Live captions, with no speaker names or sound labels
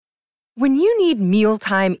When you need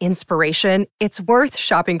mealtime inspiration, it's worth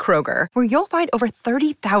shopping Kroger, where you'll find over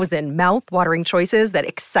 30,000 mouth-watering choices that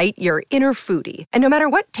excite your inner foodie. And no matter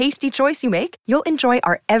what tasty choice you make, you'll enjoy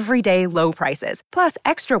our everyday low prices, plus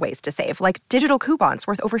extra ways to save, like digital coupons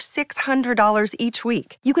worth over $600 each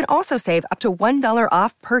week. You can also save up to $1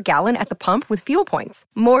 off per gallon at the pump with fuel points.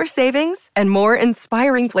 More savings and more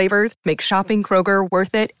inspiring flavors make shopping Kroger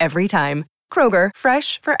worth it every time. Kroger,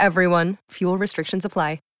 fresh for everyone. Fuel restrictions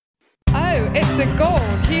apply. Oh, it's a goal.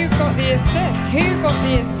 Who got the assist? Who got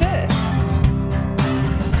the assist?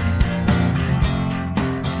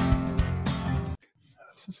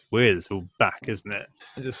 It's weird it's all back, isn't it?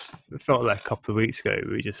 It felt like a couple of weeks ago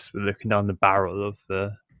we just were looking down the barrel of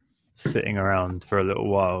sitting around for a little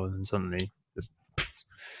while and suddenly just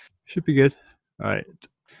should be good. All right.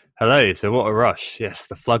 Hello, so what a rush. Yes,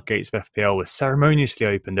 the floodgates of FPL were ceremoniously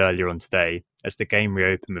opened earlier on today as the game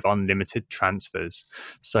reopened with unlimited transfers.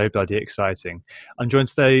 So bloody exciting. I'm joined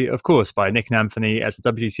today, of course, by Nick and Anthony as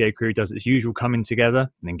the WGTA crew does its usual coming together.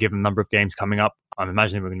 And given the number of games coming up, I'm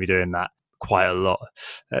imagining we're going to be doing that quite a lot.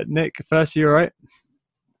 Nick, first, you all right?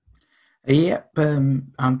 Yep,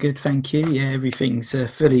 I'm good, thank you. Yeah, everything's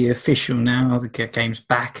fully official now. The game's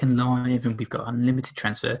back and live, and we've got unlimited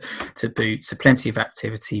transfer to boot. So plenty of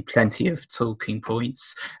activity, plenty of talking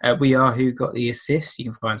points. We are Who Got the Assist. You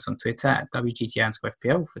can find us on Twitter at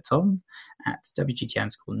WGT_FPL for Tom, at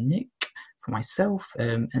WGT_Nick for myself,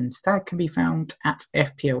 and Stag can be found at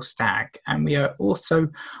FPL Stag. And we are also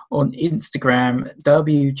on Instagram,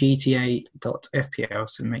 WGTA.FPL,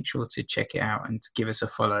 so make sure to check it out and give us a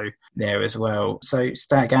follow there as well. So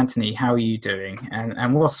Stag, Anthony, how are you doing?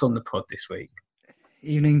 And what's on the pod this week?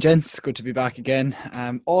 Evening, gents. Good to be back again.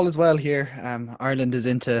 All is well here. Ireland is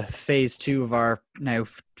into phase 2 of our now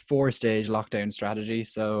 4-stage lockdown strategy.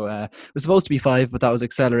 So it was supposed to be 5, but that was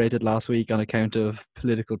accelerated last week on account of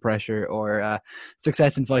political pressure or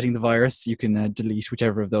success in fighting the virus. You can delete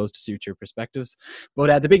whichever of those to suit your perspectives.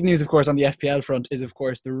 But the big news, of course, on the FPL front is, of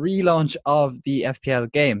course, the relaunch of the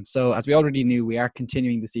FPL game. So as we already knew, we are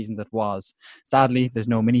continuing the season that was. Sadly, there's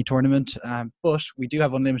no mini tournament, but we do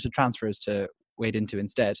have unlimited transfers to wade into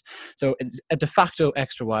instead. So it's a de facto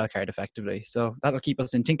extra wildcard effectively. So that'll keep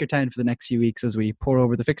us in Tinkertown for the next few weeks as we pour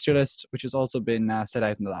over the fixture list, which has also been set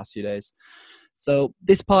out in the last few days. So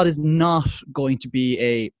this pod is not going to be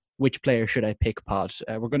a which player should I pick pod.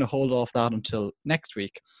 We're going to hold off that until next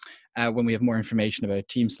week when we have more information about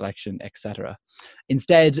team selection, etc.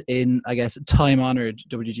 Instead, in, I guess, time-honoured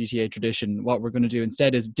WGTA tradition, what we're going to do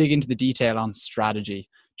instead is dig into the detail on strategy.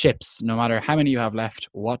 Chips, no matter how many you have left,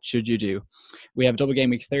 what should you do? We have double game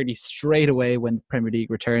week 30 straight away when the Premier League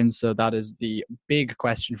returns, so that is the big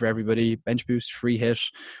question for everybody. Bench boost, free hit,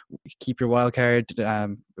 keep your wild card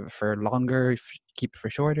for longer, keep it for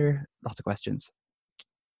shorter, lots of questions.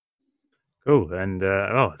 Cool, and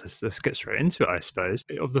let's get straight into it, I suppose.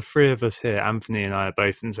 Of the three of us here, Anthony and I are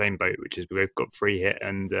both in the same boat, which is we've got free hit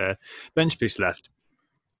and bench boost left.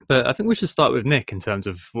 But I think we should start with Nick in terms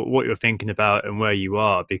of what you're thinking about and where you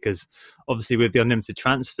are, because obviously with the unlimited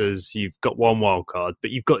transfers, you've got one wild card, but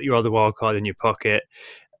you've got your other wild card in your pocket.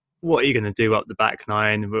 What are you going to do up the back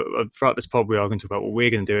nine? Throughout this pod, we are going to talk about what we're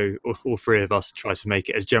going to do, all three of us, try to make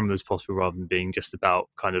it as general as possible rather than being just about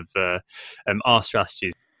kind of our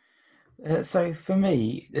strategies. So for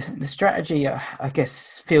me, the strategy, I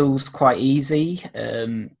guess, feels quite easy.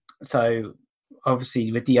 So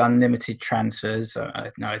obviously with the unlimited transfers, I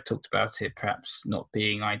know I talked about it perhaps not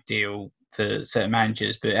being ideal for certain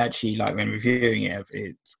managers, but actually, like when reviewing it,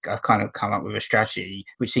 I've kind of come up with a strategy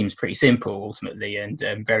which seems pretty simple ultimately and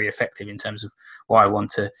very effective in terms of what I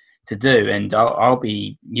want to do. And I'll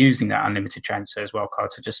be using that unlimited transfer as well card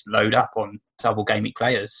to just load up on double game week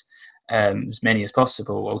players, as many as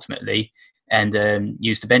possible ultimately, and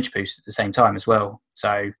use the bench boost at the same time as well.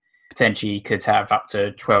 So potentially you could have up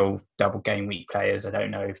to 12 double game week players. I don't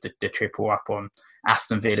know if the triple up on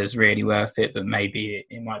Aston Villa is really worth it, but maybe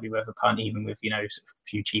it might be worth a punt, even with, a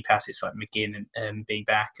few cheap assets like McGinn and being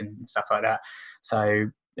back and stuff like that. So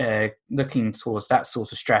looking towards that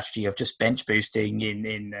sort of strategy of just bench boosting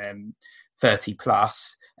in 30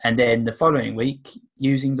 plus, and then the following week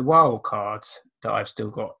using the wild cards that I've still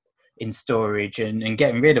got in storage and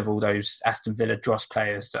getting rid of all those Aston Villa dross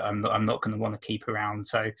players that I'm not going to want to keep around.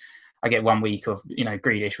 So I get 1 week of,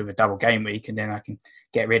 Grealish with a double game week, and then I can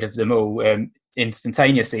get rid of them all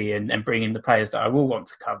instantaneously and bring in the players that I will want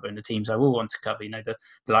to cover and the teams I will want to cover. The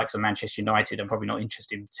likes of Manchester United, I'm probably not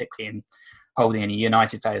interested in, particularly in holding any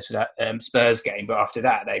United players for that Spurs game. But after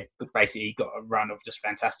that, they've basically got a run of just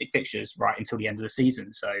fantastic fixtures right until the end of the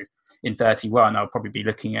season. So in 31, I'll probably be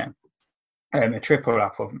looking at a triple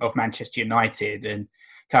up of Manchester United and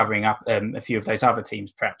covering up a few of those other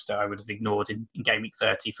teams perhaps that I would have ignored in game week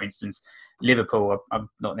 30. For instance, Liverpool, I'm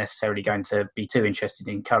not necessarily going to be too interested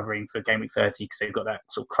in covering for game week 30 because they've got that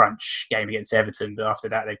sort of crunch game against Everton, but after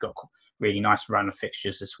that they've got really nice run of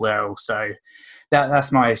fixtures as well. So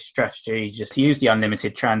that's my strategy, just to use the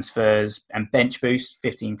unlimited transfers and bench boost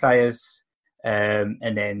 15 players, and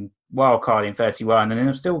then wildcard in 31, and then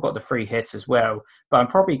I've still got the free hit as well, but I'm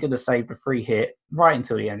probably going to save the free hit right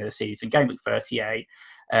until the end of the season, game week 38,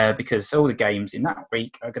 because all the games in that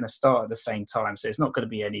week are going to start at the same time, so it's not going to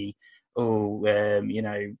be any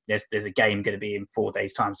there's a game going to be in 4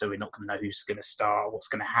 days time, so we're not going to know who's going to start, what's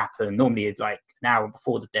going to happen. Normally, like an hour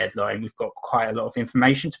before the deadline, we've got quite a lot of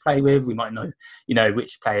information to play with. We might know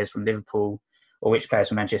which players from Liverpool or which players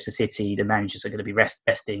from Manchester City the managers are going to be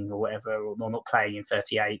resting or whatever, or not playing in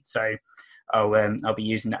 38. So I'll be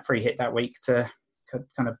using that free hit that week to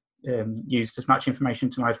kind of use as much information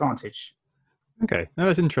to my advantage. Okay, no,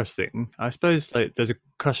 that's interesting. I suppose there's a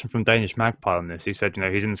question from Danish Magpie on this. He said,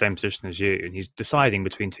 he's in the same position as you, and he's deciding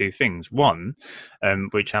between two things. One,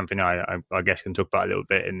 which Anthony and I guess can talk about a little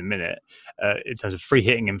bit in a minute, in terms of free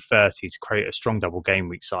hitting in 30 to create a strong double game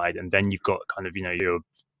week side, and then you've got kind of your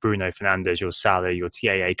Bruno Fernandes, your Salah, your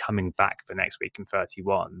TAA coming back for next week in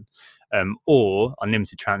 31, or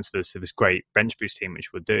unlimited transfers to this great bench boost team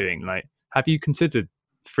which we're doing. Like, have you considered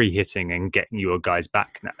free hitting and getting your guys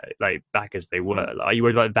back now, back as they were? Like, are you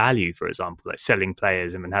worried about value, for example, like selling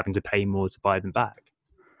players and then having to pay more to buy them back?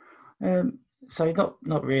 So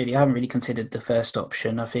not really. I haven't really considered the first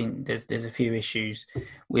option. I think there's a few issues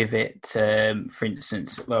with it. For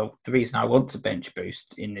instance, well, the reason I want to bench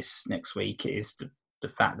boost in this next week is the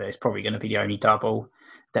fact that it's probably going to be the only double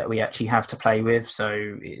that we actually have to play with.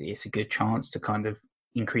 So it's a good chance to kind of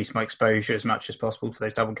increase my exposure as much as possible for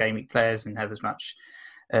those double game week players and have as much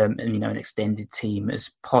an extended team as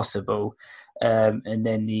possible. And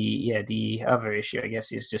then the other issue, I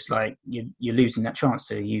guess, is just like you're losing that chance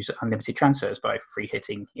to use unlimited transfers by free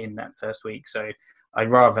hitting in that first week. So I'd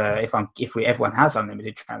rather, if everyone has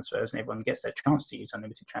unlimited transfers and everyone gets their chance to use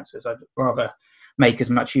unlimited transfers, I'd rather make as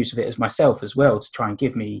much use of it as myself as well, to try and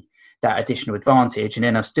give me that additional advantage. And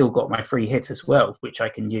then I've still got my free hit as well, which I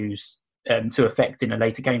can use to affect in a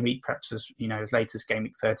later game week, perhaps as late as game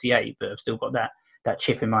week 38, but I've still got that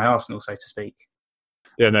chip in my arsenal, so to speak.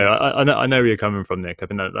 Yeah, no, I know where you're coming from, Nick. I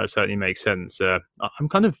think that certainly makes sense. I'm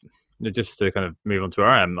kind of, just to kind of move on to where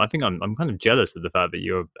I am, I think I'm kind of jealous of the fact that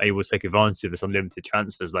you're able to take advantage of this unlimited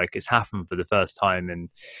transfers. Like, it's happened for the first time in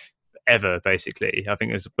ever, basically. I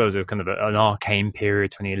think it was a kind of an arcane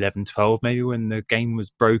period, 2011-12 maybe, when the game was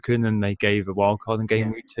broken and they gave a wild card in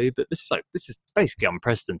game week 2. But this is basically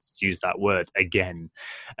unprecedented, to use that word again.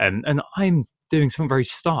 And I'm doing something very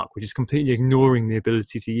stark, which is completely ignoring the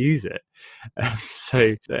ability to use it.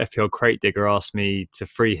 So the FPL Crate Digger asked me to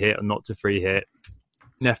free hit or not to free hit.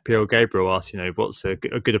 And FPL Gabriel asked, what's a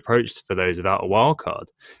good approach for those without a wild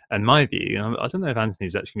card? And my view, I don't know if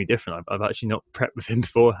Anthony's actually going to be different. I've actually not prepped with him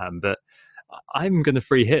beforehand, but I'm going to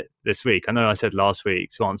free hit this week. I know I said last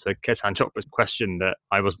week to answer Ketan Chopra's question that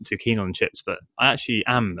I wasn't too keen on chips, but I actually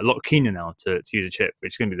am a lot keener now to use a chip,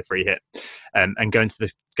 which is going to be the free hit, and go into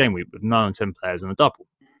this game week with 9 or 10 players on a double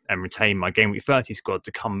and retain my game week 30 squad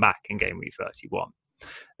to come back in game week 31.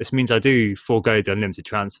 This means I do forego the unlimited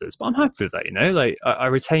transfers, but I'm happy with that. I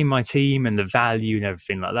retain my team and the value and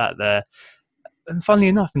everything like that there. And funnily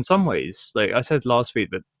enough, in some ways, like I said last week,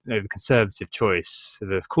 that the conservative choice,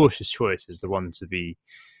 the cautious choice, is the one to be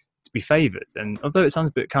favoured. And although it sounds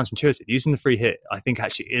a bit counterintuitive, using the free hit, I think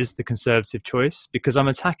actually is the conservative choice, because I'm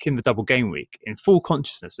attacking the double game week in full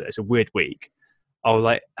consciousness that it's a weird week.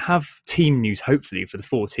 I'll have team news, hopefully, for the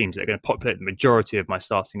 4 teams that are going to populate the majority of my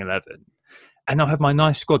starting 11. And I'll have my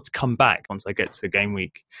nice squad to come back once I get to game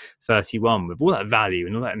week 31 with all that value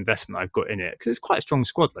and all that investment I've got in it. Because it's quite a strong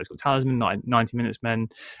squad. It's got talisman, 90 minutes men.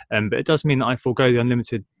 But it does mean that I forego the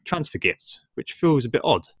unlimited transfer gifts, which feels a bit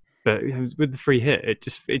odd. But with the free hit,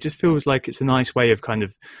 it just feels like it's a nice way of kind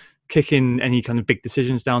of kicking any kind of big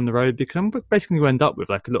decisions down the road, because I'm basically going to end up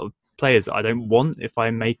with a lot of players that I don't want if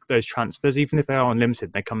I make those transfers, even if they are unlimited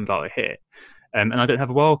and they come without a hit. And I don't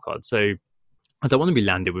have a wild card. So I don't want to be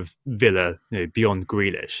landed with Villa, beyond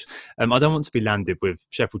Grealish. I don't want to be landed with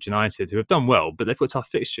Sheffield United, who have done well, but they've got tough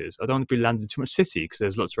fixtures. I don't want to be landed too much City, because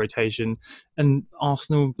there's lots of rotation, and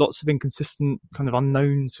Arsenal, lots of inconsistent kind of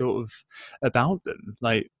unknown sort of about them.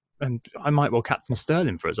 And I might well captain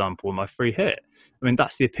Sterling, for example, in my free hit. I mean,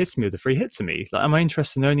 that's the epitome of the free hit to me. Am I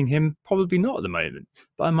interested in owning him? Probably not at the moment.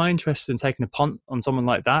 But am I interested in taking a punt on someone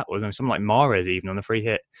like that, or someone like Mahrez even on a free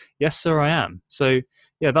hit? Yes, sir, I am. So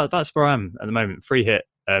yeah, that's where I am at the moment. Free hit.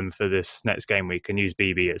 for this next game week and use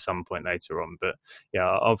BB at some point later on. But yeah,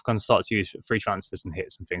 I'll kind of start to use free transfers and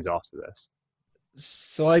hits and things after this.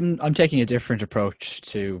 So I'm taking a different approach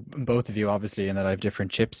to both of you, obviously, in that I have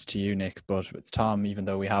different chips to you, Nick. But with Tom, even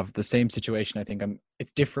though we have the same situation, I think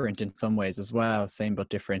it's different in some ways as well. Same but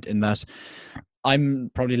different in that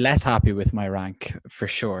I'm probably less happy with my rank for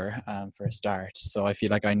sure, for a start. So I feel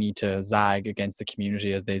like I need to zag against the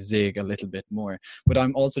community as they zig a little bit more. But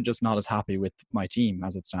I'm also just not as happy with my team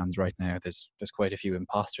as it stands right now. There's quite a few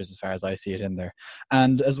imposters as far as I see it in there,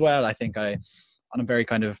 and as well, I think on a very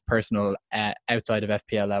kind of personal, outside of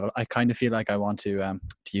FPL level, I kind of feel like I want to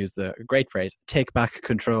use the great phrase, take back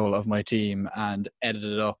control of my team and edit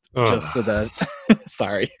it up just so that,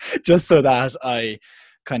 just so that I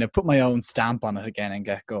kind of put my own stamp on it again and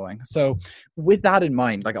get going. So with that in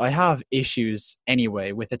mind, like I have issues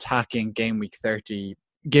anyway with attacking game week 30,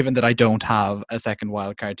 given that I don't have a second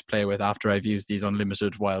wild card to play with after I've used these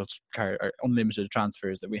unlimited unlimited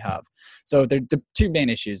transfers that we have. So the two main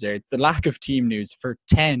issues are the lack of team news for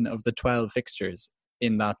 10 of the 12 fixtures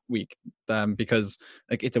in that week, because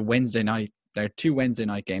like it's a Wednesday night. There are 2 Wednesday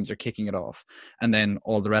night games are kicking it off, and then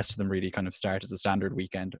all the rest of them really kind of start as a standard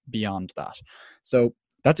weekend beyond that. So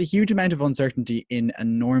that's a huge amount of uncertainty in a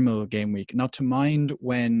normal game week, not to mind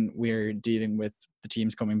when we're dealing with the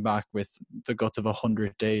teams coming back with the guts of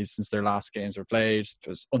 100 days since their last games were played.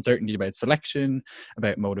 There's uncertainty about selection,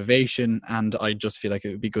 about motivation, and I just feel like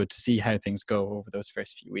it would be good to see how things go over those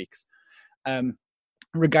first few weeks.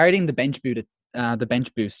 Regarding the bench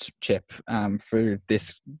boost chip for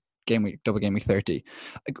this double game week 30,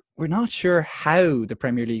 we're not sure how the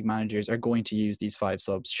Premier League managers are going to use these 5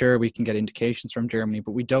 subs. Sure, we can get indications from Germany,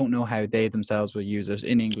 but we don't know how they themselves will use it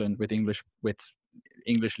in England with English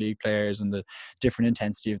league players and the different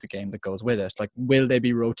intensity of the game that goes with it. Like, will they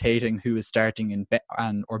be rotating who is starting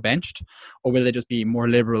or benched, or will they just be more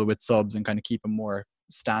liberal with subs and kind of keep a more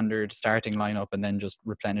standard starting lineup and then just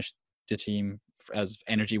replenish the team as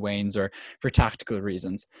energy wanes or for tactical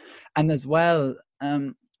reasons? And as well,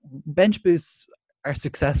 bench boosts are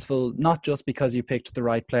successful not just because you picked the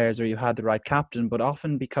right players or you had the right captain, but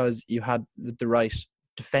often because you had the right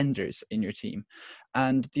defenders in your team.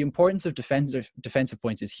 And the importance of defensive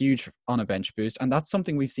points is huge on a bench boost, and that's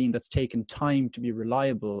something we've seen that's taken time to be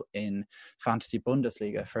reliable in Fantasy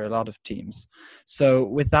Bundesliga for a lot of teams. So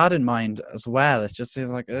with that in mind as well, it just feels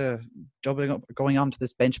like doubling up, going on to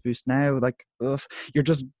this bench boost now, like you're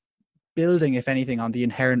just building, if anything, on the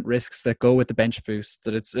inherent risks that go with the bench boost,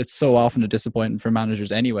 that it's so often a disappointment for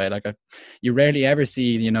managers anyway. Like you rarely ever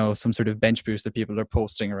see, some sort of bench boost that people are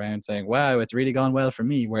posting around saying, wow, it's really gone well for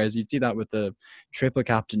me. Whereas you'd see that with the triple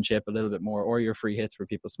captainship a little bit more, or your free hits where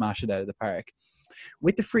people smash it out of the park.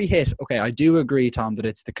 With the free hit, okay, I do agree, Tom, that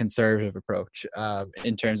it's the conservative approach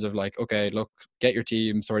in terms of like, okay, look, get your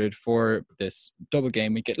team sorted for this double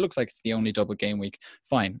game week. It looks like it's the only double game week.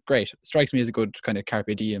 Fine, great. Strikes me as a good kind of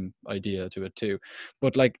carpe diem idea to it too.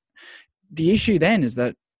 But like the issue then is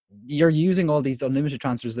that you're using all these unlimited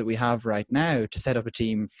transfers that we have right now to set up a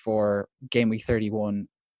team for game week 31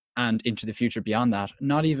 and into the future beyond that,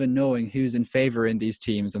 not even knowing who's in favor in these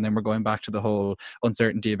teams. And then we're going back to the whole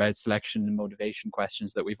uncertainty about selection and motivation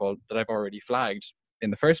questions that I've already flagged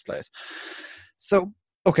in the first place. So,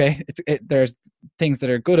 okay, there's things that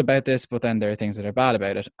are good about this, but then there are things that are bad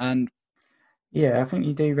about it. And yeah, I think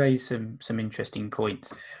you do raise some interesting points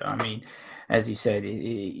there. I mean, as you said,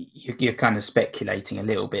 you're kind of speculating a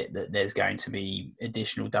little bit that there's going to be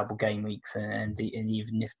additional double game weeks, and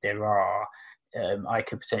even if there are, I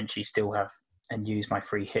could potentially still have and use my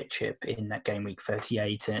free hit chip in that game week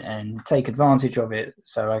 38 and take advantage of it.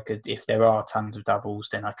 So I could, if there are tons of doubles,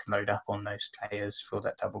 then I could load up on those players for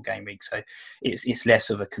that double game week. So it's less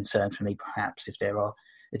of a concern for me, perhaps, if there are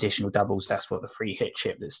additional doubles. That's what the free hit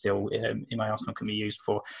chip that's still in my arsenal can be used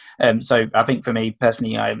for. So I think for me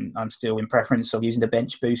personally, I'm still in preference of using the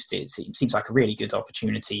bench boost. It seems like a really good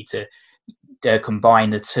opportunity to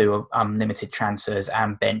combine the two of unlimited transfers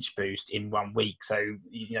and bench boost in 1 week. So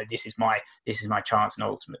this is my chance and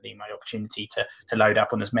ultimately my opportunity to load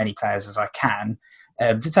up on as many players as I can,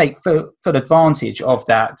 to take full advantage of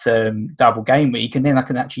that double game week, and then I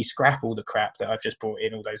can actually scrap all the crap that I've just brought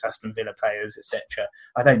in, all those Aston Villa players, etc.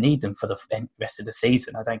 I don't need them for the rest of the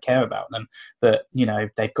season. I don't care about them, but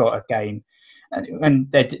they've got a game. And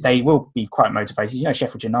they will be quite motivated.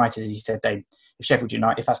 Sheffield United, as you said,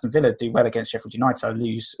 if Aston Villa do well against Sheffield United, I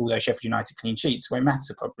lose all those Sheffield United clean sheets. Won't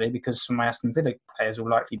matter probably, because some of my Aston Villa players will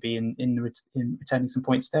likely be in returning some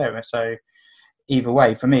points there. So either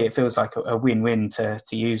way, for me, it feels like a win-win to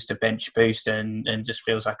use the bench boost, and just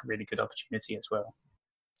feels like a really good opportunity as well.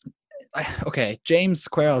 Okay, James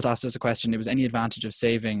Queralt asked us a question. It was any advantage of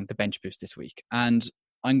saving the bench boost this week? And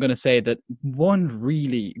I'm going to say that one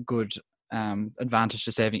really good advantage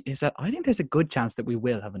to saving is that I think there's a good chance that we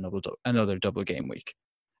will have another double game week.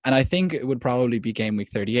 And I think it would probably be game week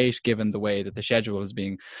 38, given the way that the schedule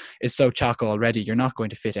is so chock already. You're not going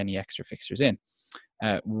to fit any extra fixtures in.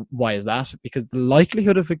 Why is that? Because the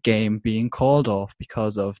likelihood of a game being called off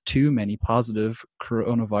because of too many positive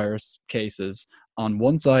coronavirus cases on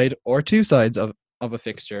one side or two sides of a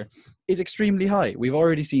fixture is extremely high. We've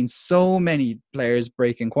already seen so many players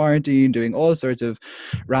breaking quarantine, doing all sorts of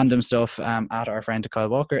random stuff at our friend Kyle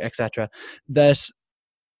Walker, etc. That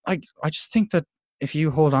I just think that if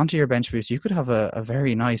you hold on to your bench boost, you could have a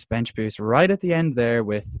very nice bench boost right at the end there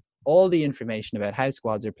with all the information about how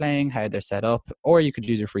squads are playing, how they're set up, or you could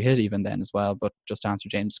use your free hit even then as well. But just to answer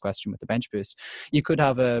James' question with the bench boost, you could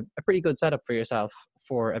have a pretty good setup for yourself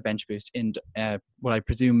for a bench boost in what I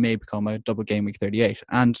presume may become a double game week 38.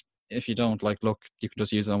 And if you don't, you can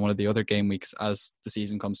just use it on one of the other game weeks as the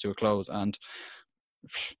season comes to a close, and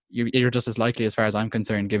you're just as likely, as far as I'm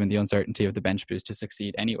concerned, given the uncertainty of the bench boost, to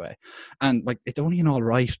succeed anyway. And it's only an all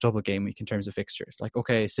right double game week in terms of fixtures.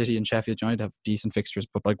 Okay, City and Sheffield United have decent fixtures,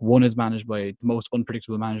 but one is managed by the most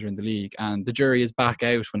unpredictable manager in the league, and the jury is back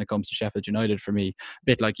out when it comes to Sheffield United for me, a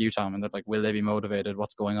bit like you, Tom, and that will they be motivated?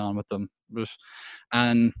 What's going on with them?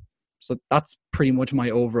 And so that's pretty much my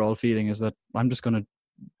overall feeling, is that I'm just going to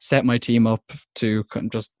set my team up to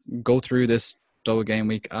just go through this double game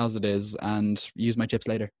week as it is and use my chips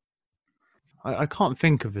later. I can't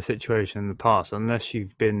think of a situation in the past, unless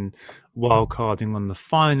you've been wildcarding on the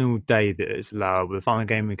final day that it's allowable, the final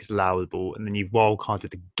game week is allowable, and then you've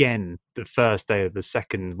wildcarded again the first day of the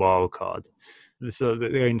second wildcard. So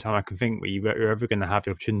the only time I can think where you're ever going to have the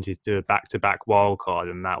opportunity to do a back-to-back wildcard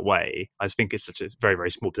in that way, I just think it's such a very, very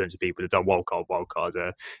small percentage of people that done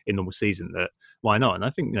wildcard in normal season, that why not? And I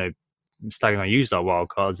think, Stag and I used our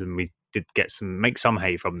wildcards and we did make some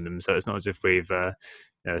hay from them. So it's not as if we've,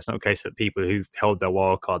 it's not a case that people who held their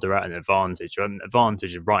wildcard are at an advantage. We're at an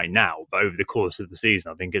advantage right now, but over the course of the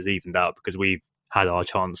season, I think it's evened out because we've had our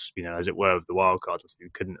chance, as it were, of the wildcard.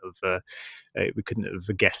 We couldn't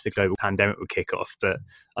have guessed the global pandemic would kick off, but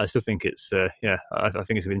I still think it's, I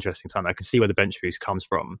think it's an interesting time. I can see where the bench boost comes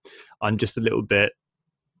from. I'm just a little bit,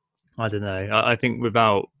 I don't know. I think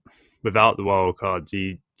without the wildcard,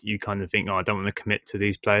 you kind of think, I don't want to commit to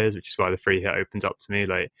these players, which is why the free hit opens up to me.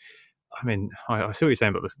 I see what you're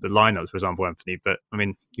saying about the lineups, for example, Anthony, but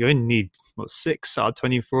you only need 6 out of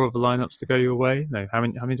 24 of the lineups to go your way. No, how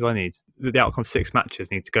many do I need? The outcome of 6 matches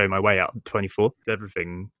need to go my way out of 24.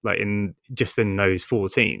 Everything in those 4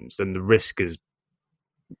 teams, and the risk is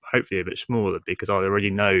hopefully a bit smaller because I already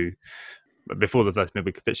know before the first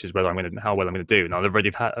midweek fixtures how well I'm going to do, and I'll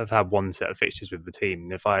already have had one set of fixtures with the team.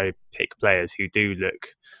 And if I pick players who do look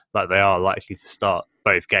like they are likely to start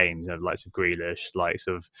both games, the likes of Grealish, likes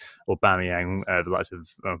of Aubameyang, the likes of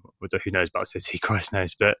who knows about City, Christ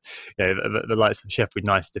knows, but the likes of Sheffield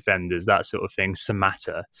United defenders, that sort of thing,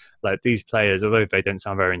 Samatta, these players, although they don't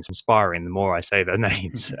sound very inspiring, the more I say their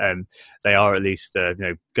names, they are at least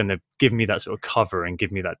going to give me that sort of cover and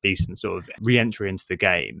give me that decent sort of re-entry into the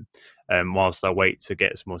game, whilst I wait to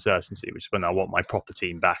get some more certainty, which is when I want my proper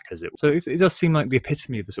team back. So it does seem like the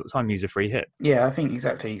epitome of the sort of time you use a free hit. Yeah, I think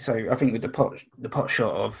exactly. So I think with the pot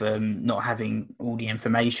shot of not having all the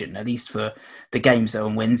information, at least for the games that are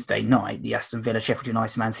on Wednesday night, the Aston Villa, Sheffield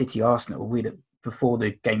United, Man City, Arsenal, before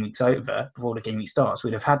the game week's over, before the game week starts,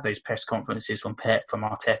 we'd have had those press conferences from Pep, from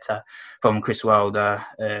Arteta, from Chris Wilder,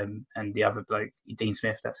 and the other bloke, Dean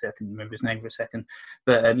Smith. That's it. I can remember his name for a second.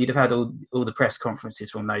 But you'd have had all the press conferences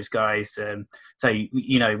from those guys. So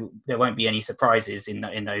there won't be any surprises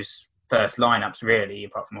in those first lineups, really,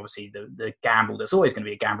 apart from obviously the gamble. There's always going to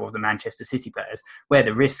be a gamble of the Manchester City players. Where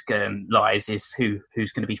the risk lies is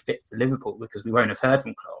who's going to be fit for Liverpool, because we won't have heard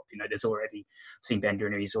from Klopp. There's already, I've seen Ben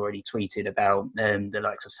He's already tweeted about the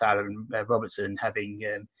likes of Salah and Robertson having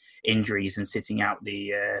injuries and sitting out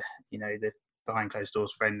the behind closed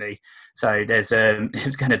doors friendly. So there's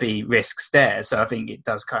going to be risks there. So I think it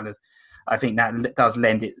does that does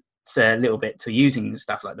lend it a little bit to using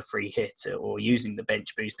stuff like the free hit or using the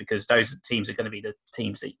bench boost, because those teams are going to be the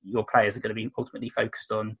teams that your players are going to be ultimately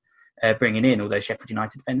focused on bringing in. Although Sheffield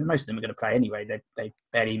United defenders, most of them are going to play anyway. They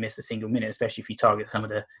barely miss a single minute, especially if you target some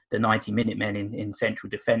of the 90-minute men in central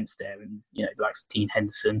defence there, and like Dean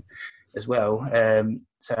Henderson as well.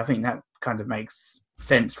 So I think that kind of makes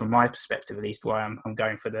sense from my perspective, at least, why I'm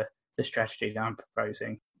going for the strategy that I'm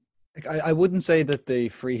proposing. I wouldn't say that the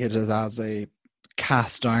free hit is as a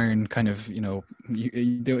cast iron kind of,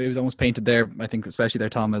 it was almost painted there, I think, especially there,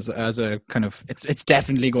 Tom, as a kind of, it's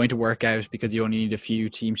definitely going to work out because you only need a few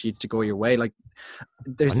team sheets to go your way. Like,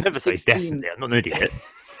 there's I never 16... say definitely. I'm not an idiot.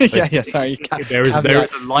 yeah, sorry. There is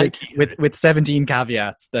a likelihood with 17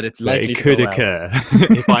 caveats that it's likely it could to go occur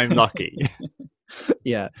if I'm lucky.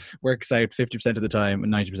 Yeah, works out 50% of the time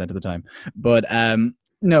and 90% of the time. But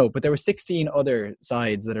no, but there were 16 other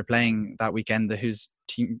sides that are playing that weekend whose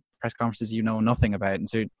team press conferences nothing about. And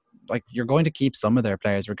so, like, you're going to keep some of their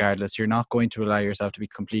players regardless. You're not going to allow yourself to be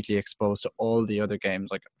completely exposed to all the other games.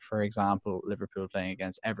 Like, for example, Liverpool playing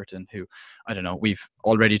against Everton, who, I don't know, we've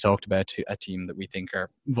already talked about a team that we think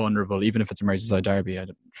are vulnerable, even if it's a Merseyside derby.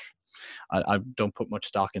 I don't put much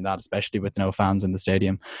stock in that, especially with no fans in the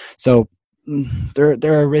stadium. So there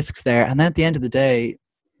are risks there. And then at the end of the day,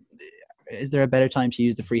 is there a better time to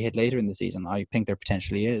use the free hit later in the season? I think there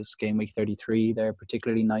potentially is. Game week 33, they're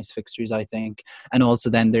particularly nice fixtures, I think. And also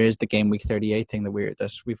then there is the game week 38 thing that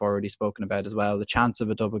we've already spoken about as well. The chance of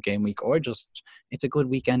a double game week, or just it's a good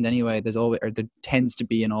weekend anyway. There tends to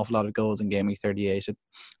be an awful lot of goals in game week 38.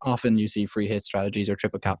 Often you see free hit strategies or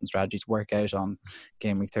triple captain strategies work out on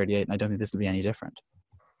game week 38, and I don't think this will be any different.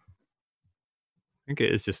 I think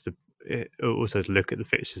it is just also to look at the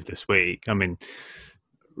fixtures this week. I mean,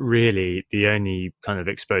 really the only kind of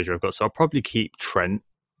exposure I've got, so I'll probably keep Trent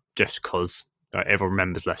just because everyone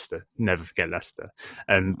remembers Leicester, never forget Leicester.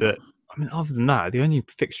 But I mean, other than that, the only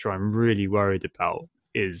fixture I'm really worried about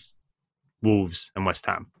is Wolves and West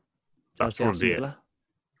Ham. That's probably it.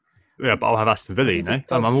 Yeah, but I'll have Aston Villa,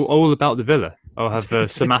 I'm all about the Villa. I'll have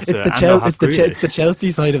Samatta it's the Chelsea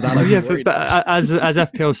side of that. Oh, yeah, but as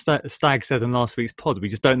FPL Stag said in last week's pod, we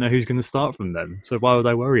just don't know who's going to start from them. So why would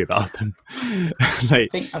I worry about them? I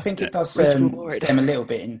think it does stem a little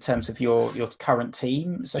bit in terms of your current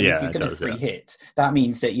team. So if you're going to free hit, that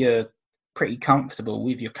means that you're pretty comfortable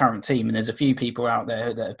with your current team, and there's a few people out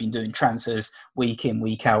there that have been doing transfers week in,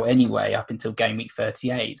 week out anyway up until game week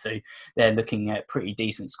 38, so they're looking at pretty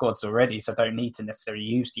decent squads already, so don't need to necessarily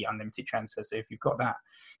use the unlimited transfer. So if you've got that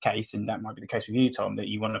case, and that might be the case with you, Tom, that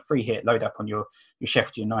you want a free hit, load up on your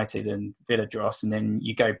Sheffield United and Villa dross, and then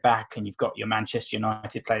you go back and you've got your Manchester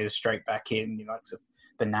United players straight back in, like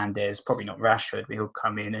Fernandes, probably not Rashford, but he'll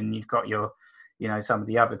come in, and you've got your some of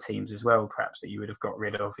the other teams as well, perhaps, that you would have got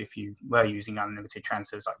rid of if you were using unlimited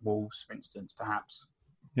transfers, like Wolves, for instance, perhaps.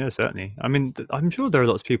 Yeah, certainly. I mean, I'm sure there are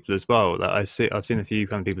lots of people as well that I've seen a few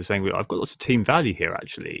kind of people saying, I've got lots of team value here,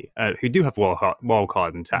 actually, who do have wild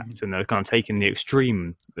card intact, and they're kind of taking the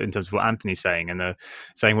extreme in terms of what Anthony's saying, and they're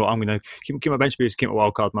saying, well, I'm going to keep my bench boost, keep my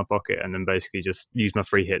wild card in my pocket, and then basically just use my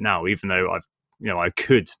free hit now, even though I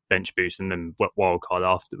could bench boost and then wildcard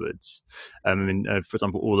afterwards. I mean, for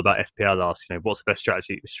example, all about FPL asks, what's the best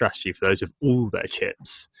strategy for those with all their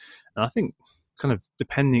chips? And I think kind of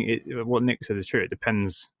what Nick said is true. It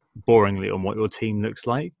depends boringly on what your team looks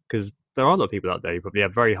like, because there are a lot of people out there who probably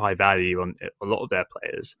have very high value on a lot of their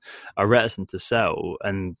players, are reticent to sell.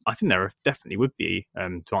 And I think there definitely would be,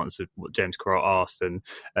 to answer what James Corral asked, and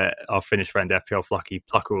our Finnish friend FPL Flucky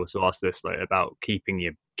Plucker also asked this, about keeping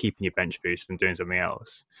your bench boost and doing something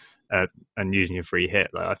else, and using your free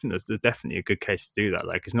hit. I think there's definitely a good case to do that.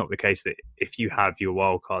 It's not the case that if you have your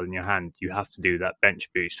wild card in your hand, you have to do that bench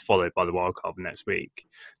boost followed by the wild card next week.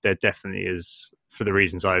 There definitely is, for the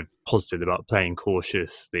reasons I've posited about playing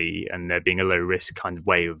cautiously and there being a low risk kind of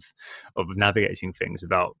way of navigating things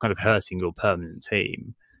without kind of hurting your permanent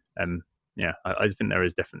team. I think there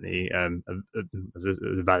is definitely there's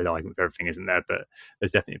a valid argument for everything, isn't there? But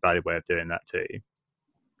there's definitely a valid way of doing that too.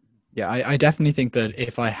 Yeah, I definitely think that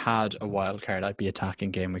if I had a wild card, I'd be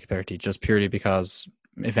attacking game week 30, just purely because,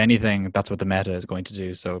 if anything, that's what the meta is going to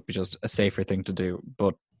do. So it'd be just a safer thing to do.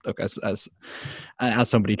 But look, as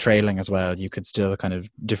somebody trailing as well, you could still kind of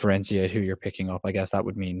differentiate who you're picking up. I guess that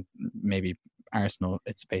would mean maybe Arsenal.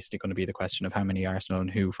 It's basically going to be the question of how many Arsenal and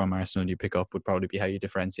who from Arsenal you pick up would probably be how you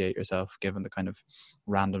differentiate yourself, given the kind of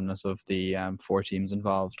randomness of the 4 teams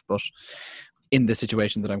involved. But in the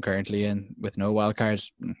situation that I'm currently in, with no wild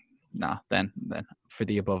cards, then for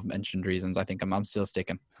the above mentioned reasons, I think I'm still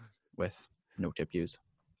sticking with no chip use.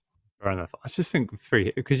 Fair enough. I just think free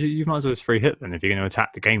hit, because you might as well just free hit then if you're going to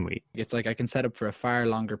attack the game week. It's I can set up for a far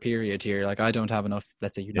longer period here. I don't have enough,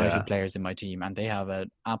 let's say, United players in my team, and they have an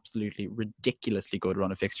absolutely ridiculously good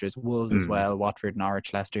run of fixtures. Wolves as well, Watford,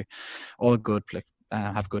 Norwich, Leicester, all good.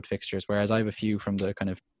 Have good fixtures, whereas I have a few from the kind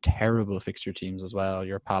of terrible fixture teams as well.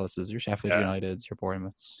 Your Palaces, your Sheffield Uniteds, your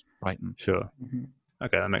Bournemouths, Brighton. Sure. Mm-hmm.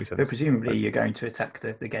 Okay, that makes sense. But presumably you're going to attack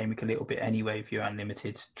the game week a little bit anyway if you're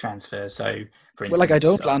unlimited transfer. So, for instance, I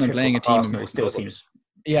don't plan on playing a team. Arsenal still seems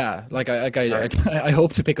Yeah, like I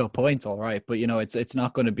hope to pick up points, all right, but it's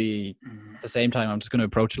not going to be at the same time. I'm just going to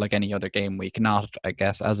approach it like any other game week, not I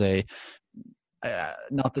guess as a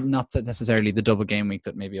not necessarily the double game week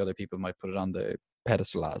that maybe other people might put it on the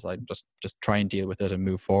pedestal as. I just try and deal with it and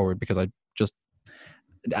move forward, because I just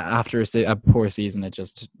after a poor season, I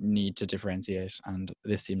just need to differentiate, and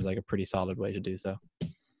this seems like a pretty solid way to do so.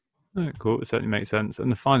 Cool. It certainly makes sense. And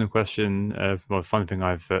the final question, the final thing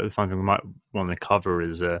we might want to cover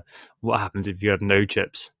is what happens if you have no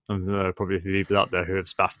chips? Probably a few people out there who have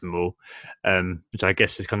spaffed them all, which I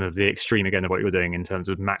guess is kind of the extreme again of what you're doing in terms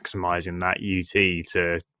of maximising that UT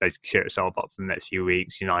to basically set yourself up for the next few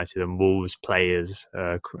weeks. United and Wolves players.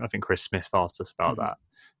 I think Chris Smith asked us about that.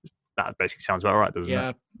 That basically sounds about right, doesn't it?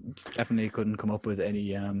 Yeah, definitely couldn't come up with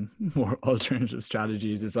any more alternative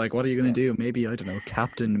strategies. It's like, what are you going to do? Maybe, I don't know,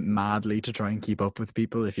 captain madly to try and keep up with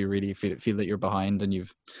people if you really feel that you're behind and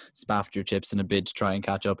you've spaffed your chips in a bid to try and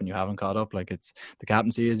catch up and you haven't caught up. Like, it's the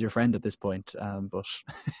captaincy is your friend at this point. But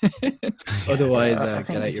otherwise,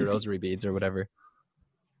 get out your rosary beads or whatever.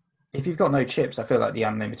 If you've got no chips, I feel like the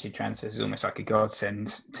unlimited transfers is almost like a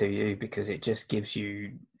godsend to you, because it just gives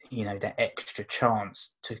you, that extra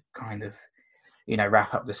chance to kind of,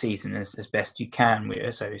 wrap up the season as best you can with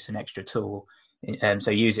it. So it's an extra tool.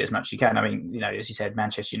 So use it as much as you can. I mean, as you said,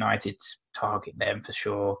 Manchester United, target them for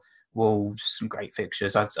sure. Wolves, some great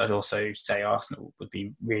fixtures. I'd also say Arsenal would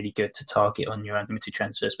be really good to target on your unlimited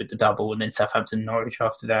transfers with the double, and then Southampton, Norwich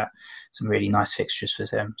after that. Some really nice fixtures for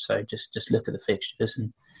them. So just look at the fixtures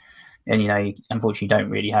and unfortunately we don't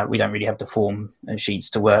really have the form sheets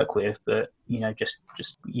to work with, but just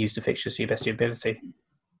use the fixtures to your best of your ability.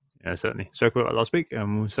 Yeah, certainly. So about that last week,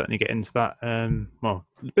 and we'll certainly get into that a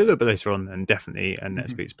little bit later on, and definitely in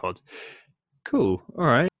next week's pod. Cool. All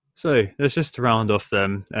right. So let's just to round off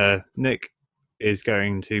them. Nick is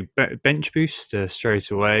going to bench boost straight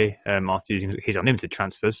away after using his unlimited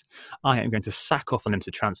transfers. I am going to sack off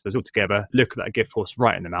unlimited transfers altogether, look at that gift horse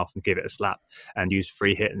right in the mouth and give it a slap and use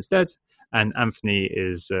free hit instead. And Anthony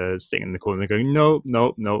is sitting in the corner going, no,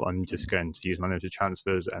 I'm just going to use my unlimited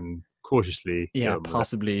transfers and cautiously... Yeah,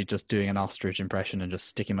 possibly just doing an ostrich impression and just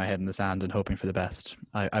sticking my head in the sand and hoping for the best.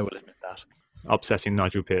 I will admit that. Upsetting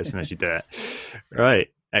Nigel Pearson as you do it. Right,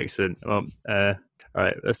 excellent. Well, all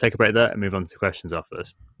right, let's take a break there and move on to the questions after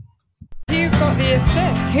this. Who got the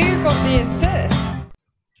assist?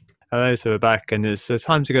 Hello, so we're back, and it's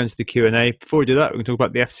time to go into the Q&A. Before we do that, we can talk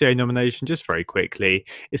about the FCA nomination just very quickly.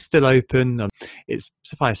 It's still open. It's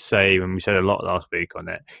suffice to say, when we said a lot last week on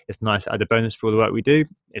it, it's nice to add a bonus for all the work we do.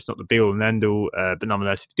 It's not the be-all and end-all, but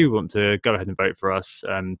nonetheless, if you do want to go ahead and vote for us,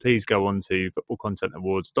 please go on to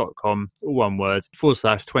footballcontentawards.com, all one word,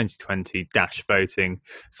 /2020-voting.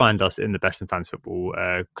 Find us in the Best in Fantasy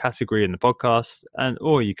Football category in the podcast,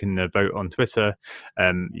 or you can vote on Twitter.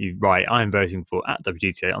 You write, I'm voting for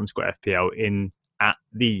 @WGTA_FPL in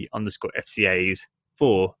 @the_FCAs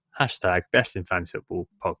for #Best in Fantasy Football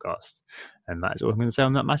podcast. And that is all I'm going to say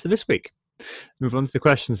on that matter this week. Move on to the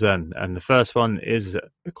questions then, and the first one is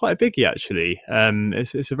quite a biggie actually.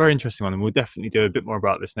 It's a very interesting one, and we'll definitely do a bit more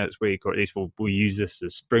about this next week, or at least we'll use this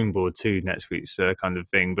as springboard to next week's kind of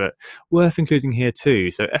thing, but worth including here too.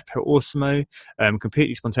 So FPL Awesomeo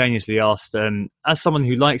completely spontaneously asked, as someone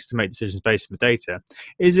who likes to make decisions based on the data,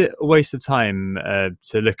 is it a waste of time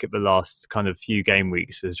to look at the last kind of few game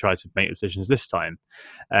weeks to try to make decisions this time?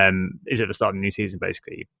 Is it the start of the new season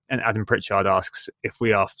basically? And Adam Pritchard asks if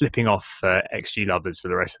we are flipping off XG lovers for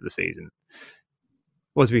the rest of the season.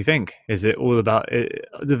 What do we think? Is it all about, do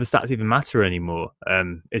the stats even matter anymore?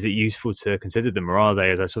 Is it useful to consider them, or are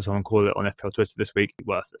they, as I saw someone call it on FPL Twitter this week,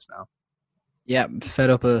 worthless now? Yeah,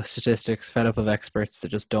 fed up of statistics, fed up of experts that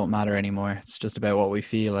just don't matter anymore. It's just about what we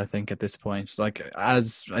feel, I think, at this point. Like,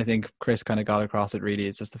 as I think Chris kind of got across it, really,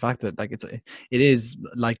 it's just the fact that like it is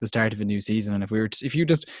like the start of a new season. And if you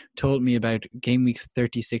just told me about game weeks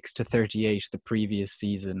 36 to 38 the previous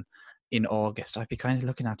season in August, I'd be kind of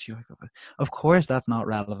looking at you like, of course that's not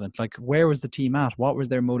relevant. Like, where was the team at? What was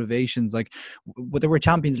their motivations? Like, there were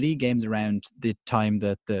Champions League games around the time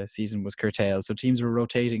that the season was curtailed, so teams were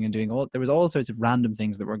rotating and there was all sorts of random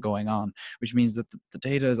things that were going on, which means that the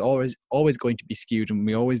data is always going to be skewed, and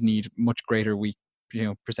we always need much greater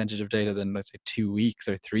percentage of data than, let's say, 2 weeks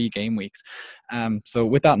or 3 game weeks. So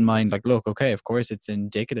with that in mind, like, look, okay, of course it's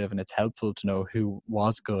indicative and it's helpful to know who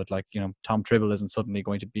was good. Like, Tom Tribble isn't suddenly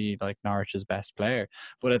going to be like Norwich's best player,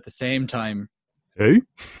 but at the same time, who?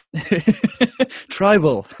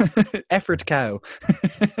 Tribal effort cow.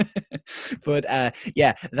 But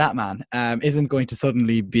yeah, that man isn't going to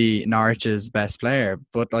suddenly be Norwich's best player.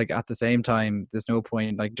 But like at the same time, there's no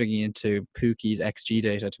point like digging into Pookie's XG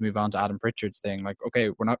data to move on to Adam Pritchard's thing. Like, okay,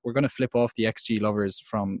 we're going to flip off the XG lovers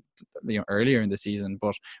from earlier in the season,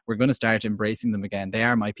 but we're going to start embracing them again. They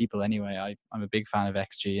are my people anyway. I'm a big fan of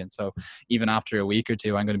XG, and so even after a week or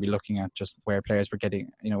two, I'm going to be looking at just where players were getting,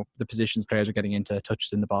 the positions players are getting into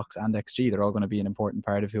touches in the box and XG. They're all going to be an important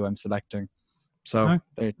part of who I'm selecting. So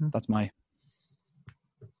that's my.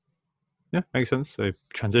 Yeah, makes sense. So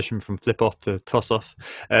transition from flip off to toss off.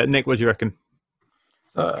 Nick, what do you reckon?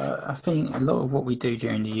 I think a lot of what we do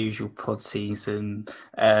during the usual pod season,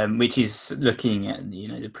 which is looking at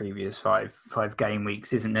the previous five game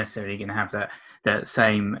weeks, isn't necessarily going to have that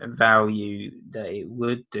same value that it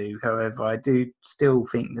would do. However, I do still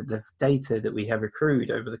think that the data that we have accrued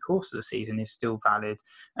over the course of the season is still valid,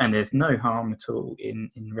 and there's no harm at all in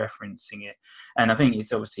referencing it. And I think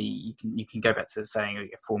it's obviously you can go back to saying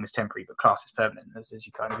form is temporary but class is permanent, as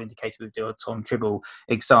you kind of indicated with the Tom Tribble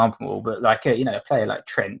example. But like a player like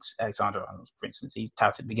Trent Alexander-Arnold, for instance, he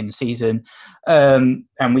touted at the beginning of the season, and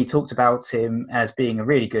we talked about him as being a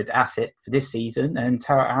really good asset for this season. And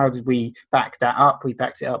how did we back that up? We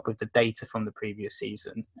backed it up with the data from the previous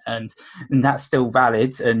season, and that's still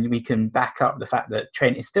valid. And we can back up the fact that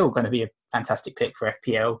Trent is still going to be a fantastic pick for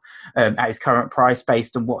FPL at his current price,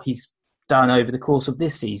 based on what he's done over the course of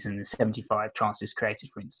this season. 75 chances created,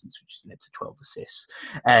 for instance, which led to 12 assists.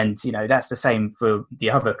 And that's the same for the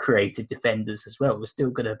other creative defenders as well. We're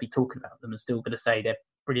still going to be talking about them and still going to say they're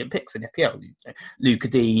brilliant picks in FPL. Luca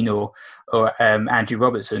Dean or Andrew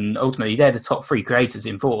Robertson, ultimately they're the top three creators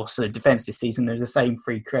in force. So defence this season, they're the same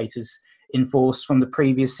three creators in force from the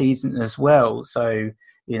previous season as well. So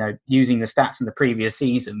using the stats in the previous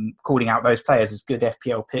season, calling out those players as good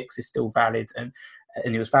FPL picks is still valid, and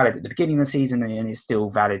it was valid at the beginning of the season, and it's still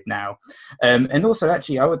valid now. And also,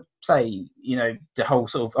 actually, I would say, the whole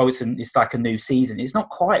sort of, it's like a new season. It's not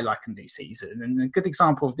quite like a new season. And a good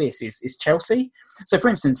example of this is Chelsea. So, for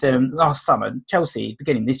instance, last summer, Chelsea,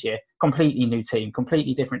 beginning this year, completely new team,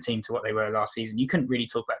 completely different team to what they were last season. You couldn't really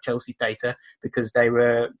talk about Chelsea's data because they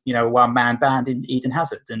were, a one-man band in Eden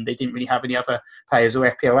Hazard, and they didn't really have any other players or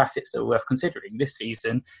FPL assets that were worth considering. This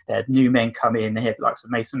season, they had new men come in. They had the likes of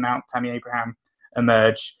Mason Mount, Tammy Abraham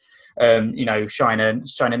emerge, shine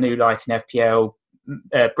a new light in FPL.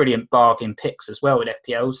 Brilliant bargain picks as well with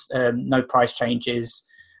FPLs. No price changes,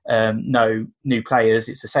 no new players.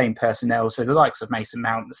 It's the same personnel. So the likes of Mason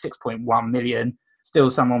Mount, the 6.1 million,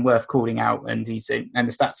 still someone worth calling out. And the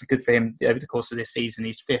stats are good for him over the course of this season.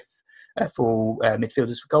 He's fifth for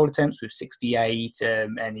midfielders for goal attempts with 68,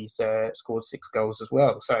 and he's scored 6 goals as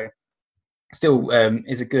well. So still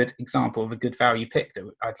is a good example of a good value pick that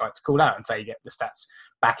I'd like to call out and say, the stats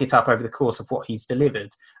back it up over the course of what he's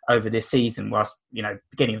delivered over this season. Whilst,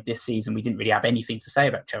 beginning of this season, we didn't really have anything to say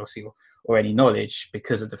about Chelsea or any knowledge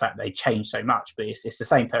because of the fact they changed so much. But it's the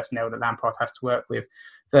same personnel that Lampard has to work with.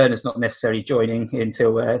 Werner's not necessarily joining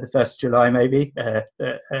until the 1st of July, maybe.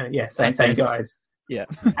 Same guys. Yeah.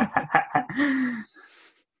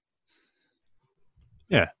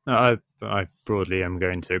 Yeah, I broadly am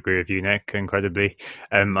going to agree with you, Nick, incredibly.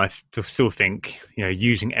 I still think,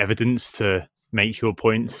 using evidence to make your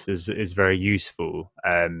points is very useful.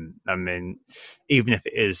 I mean, even if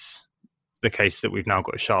it is the case that we've now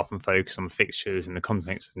got to sharpen focus on fixtures in the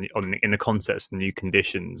context in the context of new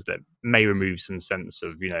conditions, that may remove some sense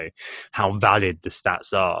of, how valid the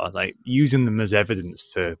stats are. Like, using them as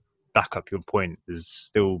evidence to back up your point is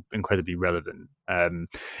still incredibly relevant.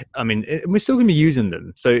 I mean, we're still going to be using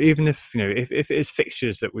them. So even if it is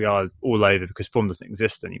fixtures that we are all over because form doesn't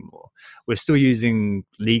exist anymore, we're still using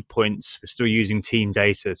league points. We're still using team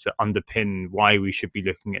data to underpin why we should be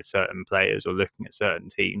looking at certain players or looking at certain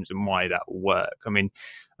teams and why that will work. I mean,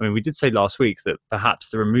 we did say last week that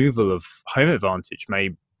perhaps the removal of home advantage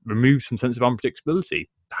may remove some sense of unpredictability.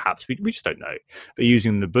 Perhaps we just don't know. But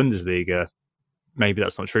using the Bundesliga, maybe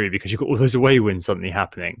that's not true because you've got all those away wins suddenly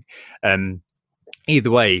happening.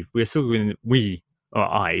 Either way, we're still going.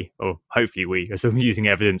 Hopefully we are still using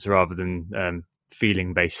evidence rather than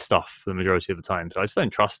feeling-based stuff for the majority of the time. So I just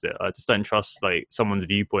don't trust it. I just don't trust someone's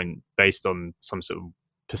viewpoint based on some sort of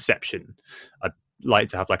perception. I'd like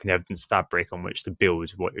to have an evidence fabric on which to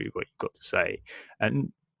build what you've got to say.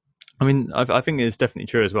 And I mean, I think it's definitely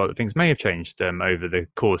true as well that things may have changed over the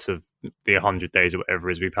course of the 100 days or whatever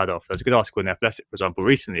it is we've had off. There's a good article in The Athletic, for example,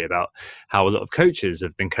 recently about how a lot of coaches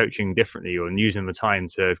have been coaching differently or using the time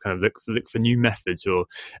to kind of look for new methods or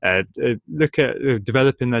look at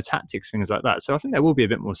developing their tactics, things like that. So I think there will be a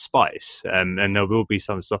bit more spice and there will be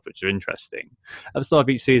some stuff which are interesting. At the start of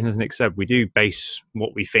each season, as Nick said, we do base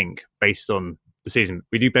what we think based on the season.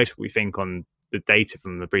 We do base what we think on the data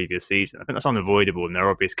from the previous season. I think that's unavoidable, and there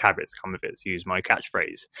are obvious caveats come with it, to use my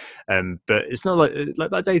catchphrase. But it's not like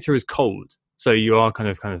that data is cold. So you are kind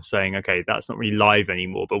of saying, okay, that's not really live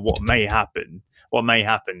anymore. But what may happen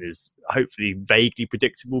is hopefully vaguely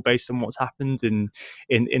predictable based on what's happened in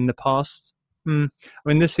the past. I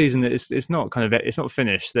mean, this season it's not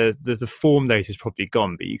finished. The form data is probably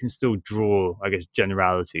gone, but you can still draw, I guess,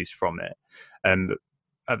 generalities from it.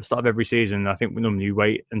 At the start of every season, I think we normally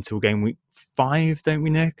wait until game week 5, don't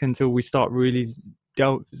we, Nick? Until we start really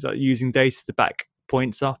using data to back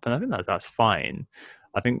points up, and I think that's fine.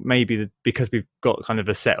 I think maybe because we've got kind of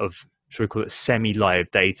a set of, should we call it,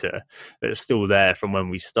 semi-live data that's still there from when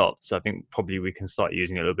we stopped. So I think probably we can start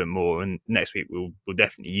using it a little bit more. And next week we'll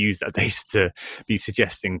definitely use that data to be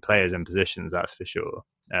suggesting players and positions. That's for sure.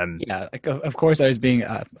 Of course, I was being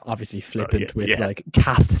obviously flippant with like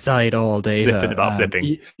cast aside all data. Flippant about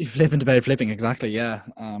flipping. Flippant about flipping, exactly. Yeah,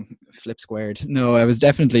 flip squared. No, I was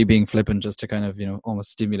definitely being flippant just to kind of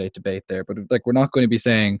almost stimulate debate there. But like, we're not going to be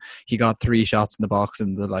saying he got 3 shots in the box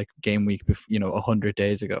in the like game week, 100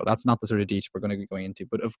 days ago. That's not the sort of detail we're going to be going into.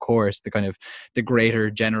 But of course, the greater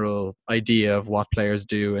general idea of what players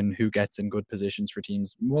do and who gets in good positions for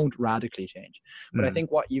teams won't radically change. But I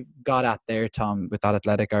think what you've got at there, Tom, with that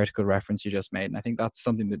Athletic article reference you just made, and I think that's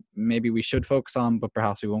something that maybe we should focus on, but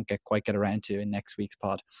perhaps we won't quite get around to in next week's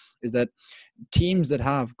pod, is that teams that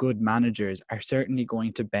have good managers are certainly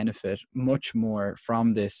going to benefit much more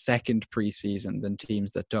from this second preseason than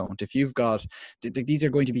teams that don't. If you've got these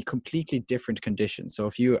are going to be completely different conditions,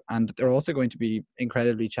 and they're also going to be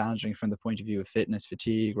incredibly challenging from the point of view of fitness,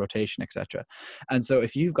 fatigue, rotation, etc. And so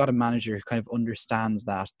if you've got a manager who kind of understands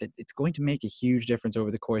that it's going to make a huge difference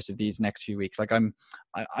over the course of these next few weeks. Like I'm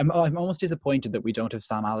almost disappointed that we don't have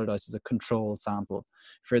Sam Allardyce as a control sample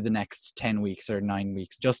for the next 10 weeks or 9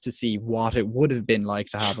 weeks, just to see what it would have been like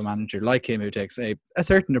to have a manager like him who takes a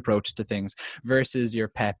certain approach to things versus your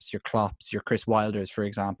Peps, your Klopps, your Chris Wilders, for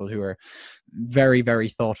example, who are very, very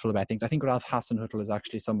thoughtful about things. I think Ralph Hasenhüttl is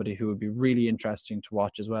actually somebody who would be really interesting to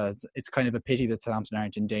watch as well. It's kind of a pity that Southampton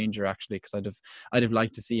aren't in danger, actually, because I'd have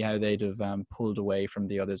liked to see how they'd have pulled away from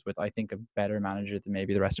the others with, I think, a better manager than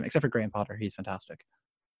maybe the rest of them, except for Graham Potter. He's fantastic.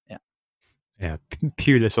 Yeah,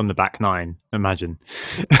 Pulis on the back 9, imagine.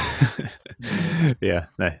 Yeah,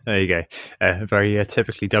 no, there you go. Very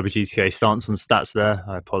typically WGTA stance on stats there.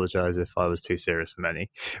 I apologise if I was too serious for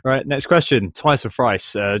many. Right, next question, twice or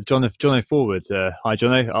thrice. Jono Forward, hi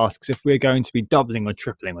Jono, asks if we're going to be doubling or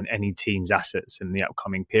tripling on any team's assets in the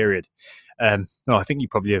upcoming period. Well, I think you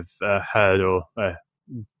probably have heard or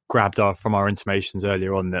grabbed from our intimations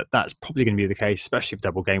earlier on that's probably going to be the case, especially if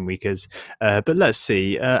double game weekers. But let's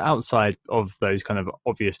see, outside of those kind of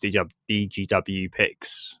obvious DGW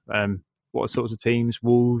picks, what sorts of teams?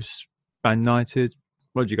 Wolves, Man United,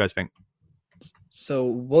 what do you guys think? So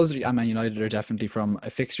Wolves and Man United are definitely, from a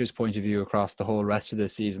fixtures point of view across the whole rest of the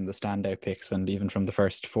season, the standout picks, and even from the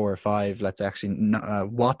first 4 or 5, let's actually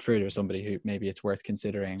Watford or somebody who maybe it's worth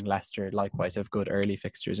considering. Leicester likewise have good early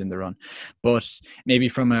fixtures in the run, but maybe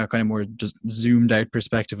from a kind of more just zoomed out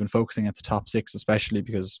perspective and focusing at the top 6, especially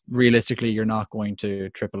because realistically you're not going to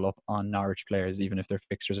triple up on Norwich players even if their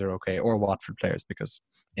fixtures are okay, or Watford players because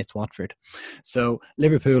it's Watford. So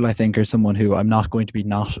Liverpool, I think, are someone who I'm not going to be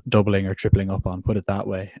not doubling or tripling up on, put it that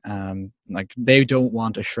way. Like, they don't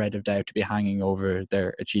want a shred of doubt to be hanging over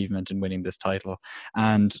their achievement in winning this title.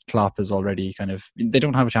 And Klopp is already they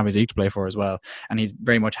don't have a Champions League to play for as well. And he's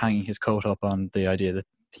very much hanging his coat up on the idea that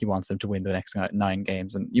he wants them to win the next 9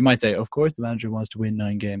 games. And you might say, of course, the manager wants to win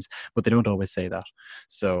 9 games, but they don't always say that.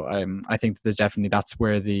 So I think that there's definitely, that's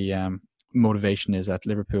where the motivation is at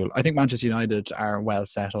Liverpool. I think Manchester United are well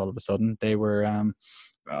set all of a sudden. They were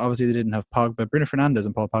obviously they didn't have Pogba. Bruno Fernandes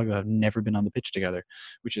and Paul Pogba have never been on the pitch together,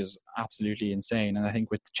 which is absolutely insane. And I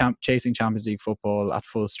think with chasing Champions League football at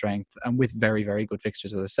full strength and with very, very good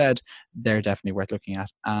fixtures, as I said, they're definitely worth looking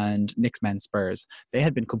at. And Nick's men Spurs, they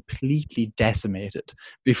had been completely decimated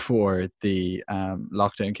before the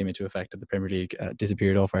lockdown came into effect and the Premier League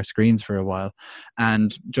disappeared off our screens for a while.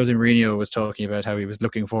 And Jose Mourinho was talking about how he was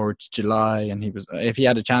looking forward to July, and he was, if he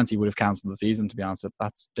had a chance, he would have cancelled the season, to be honest, at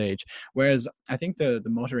that stage. Whereas I think the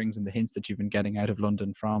mutterings and the hints that you've been getting out of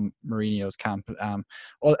London from Mourinho's camp,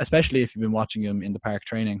 especially if you've been watching him in the park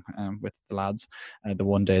training with the lads the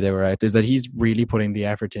one day they were out, is that he's really putting the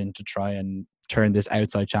effort in to try and turn this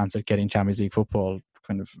outside chance of getting Champions League football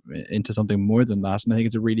kind of into something more than that. And I think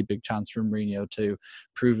it's a really big chance for Mourinho to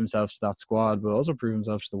prove himself to that squad, but also prove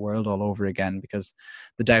himself to the world all over again, because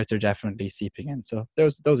the doubts are definitely seeping in. So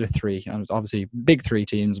those are three, and it's obviously big three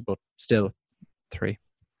teams, but still three.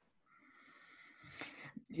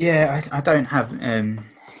 Yeah, I don't have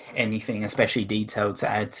anything especially detailed to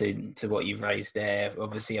add to what you've raised there.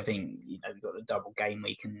 Obviously, I think we've got a double game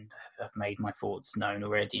week and I've made my thoughts known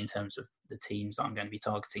already in terms of the teams I'm going to be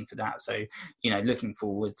targeting for that. So, looking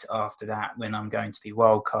forward after that when I'm going to be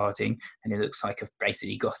wildcarding, and it looks like I've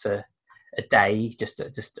basically got a day, just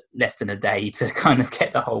less than a day to kind of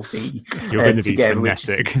get the whole thing together, which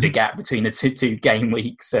is the gap between the two game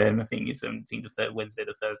weeks. I think it's the Wednesday,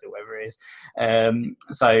 the Thursday, whatever it is.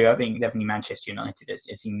 So I think definitely Manchester United,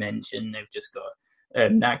 as you mentioned, they've just got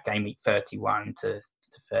that game week 31 to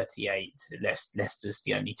 38. Leicester's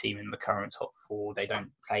the only team in the current top four. They don't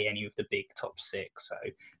play any of the big top six, so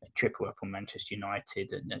a triple up on Manchester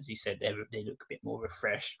United. And as you said, they look a bit more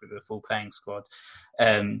refreshed with a full playing squad.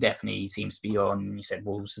 Definitely seems to be on. You said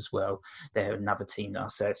Wolves as well. They're another team that I'll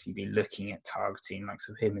certainly be looking at targeting, like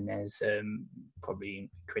Jimenez, probably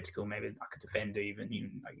critical, maybe like a defender, even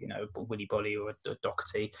Willy Bolly or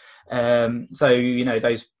Doherty. So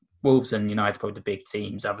those Wolves and United probably the big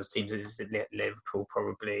teams. Other teams is Liverpool,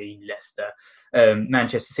 probably Leicester,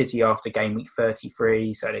 Manchester City after game week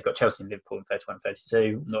 33. So they've got Chelsea and Liverpool in 31 and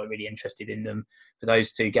 32. Not really interested in them for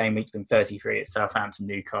those two game weeks. Been 33 at Southampton,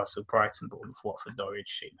 Newcastle, Brighton, Bournemouth, Watford,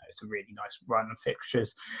 Norwich. It's a really nice run of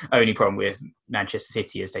fixtures. Only problem with Manchester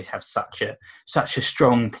City is they have such a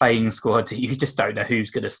strong playing squad that you just don't know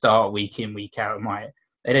who's going to start week in, week out.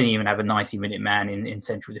 They don't even have a 90-minute man in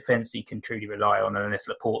central defence that you can truly rely on unless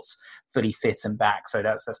Laporte's fully fit and back. So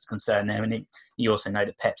that's the concern there. And you also know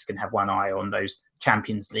that Pep's going to have one eye on those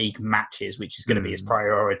Champions League matches, which is going to be his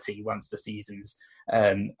priority once the season's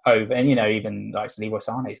over. And, even like Leroy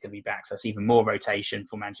Sané is going to be back. So it's even more rotation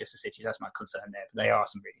for Manchester City. That's my concern there. But they are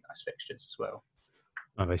some really nice fixtures as well.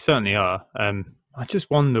 Oh, they certainly are. I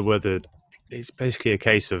just wonder whether it's basically a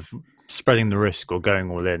case of spreading the risk or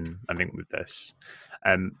going all in, I think, with this.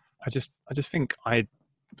 I just think I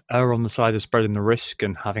err on the side of spreading the risk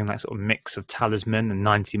and having that sort of mix of talisman and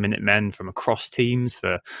 90-minute men from across teams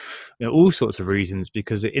for all sorts of reasons,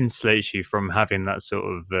 because it insulates you from having that sort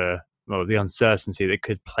of the uncertainty that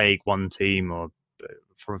could plague one team, or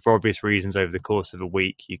for obvious reasons over the course of a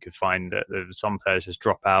week you could find that some players just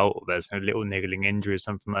drop out, or there's a little niggling injury or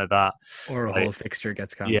something like that, or a whole fixture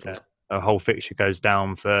gets cancelled. Yeah. A whole fixture goes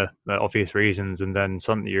down for obvious reasons, and then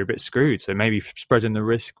suddenly you're a bit screwed. So maybe spreading the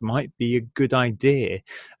risk might be a good idea,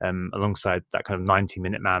 alongside that kind of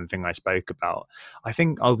 90-minute man thing I spoke about. I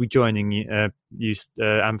think I'll be joining you,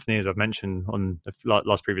 Anthony, as I've mentioned on the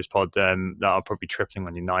last previous pod, that I'll probably tripling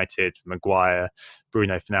on United, Maguire,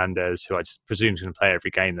 Bruno Fernandes, who I just presume is going to play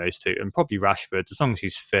every game, those two, and probably Rashford, as long as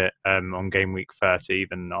he's fit on game week 30,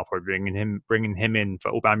 then I'll probably bringing him in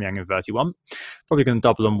for Aubameyang in 31. Probably going to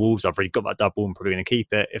double on Wolves. I've already got that double. I'm probably going to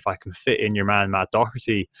keep it. If I can fit in your man Matt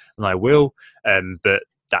Doherty, then I will. But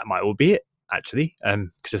that might all be it, actually.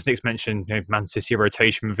 Because as Nick's mentioned, Man City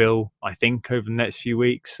Rotationville, I think, over the next few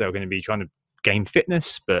weeks, they're going to be trying to gain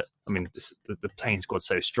fitness. But I mean, the playing squad's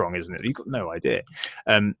so strong, isn't it? You've got no idea.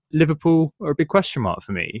 Liverpool are a big question mark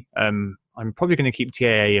for me. I'm probably going to keep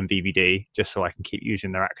TAA and BVD just so I can keep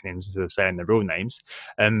using their acronyms instead of saying their real names.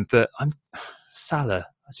 But Salah,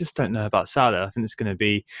 I just don't know about Salah. I think it's going to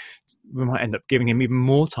be, we might end up giving him even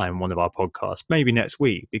more time on one of our podcasts, maybe next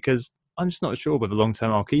week, because I'm just not sure whether long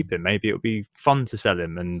term I'll keep him. Maybe it'll be fun to sell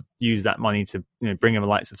him and use that money to bring in the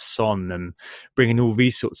likes of Son and bring in all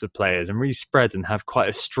these sorts of players and really spread and have quite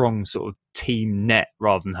a strong sort of team net,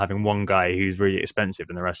 rather than having one guy who's really expensive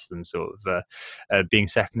and the rest of them sort of being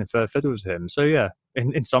second and third fiddles to him. So yeah,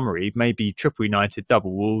 in summary, maybe triple United,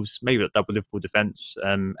 double Wolves, maybe a double Liverpool defence,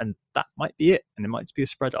 and that might be it. And it might be a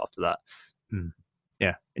spread after that.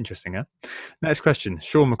 Yeah, interesting, huh? Next question.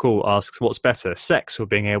 Sean McCall asks, what's better, sex or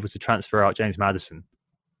being able to transfer out James Maddison?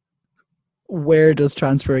 Where does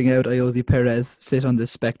transferring out Ayoze Perez sit on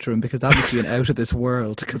this spectrum? Because that must be an out of this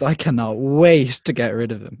world, because I cannot wait to get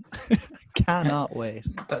rid of him. Cannot wait.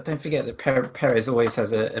 Don't forget that Perez always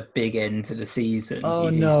has a big end to the season.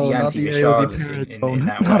 He's the anti-Richarlison in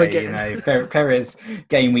that not way. Again. Perez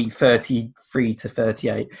game week 33 to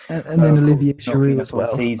 38, and then Olivier Giroud as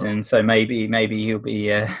well. Season, so maybe he'll be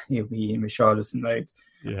in Richarlison mode.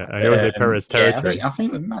 Yeah, Ayoze Perez territory. I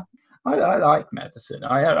think with I like Madison.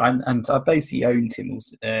 And I basically owned him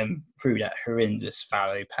through that horrendous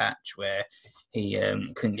fallow patch where he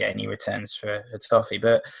couldn't get any returns for Toffee.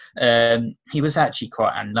 But he was actually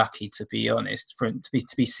quite unlucky, to be honest.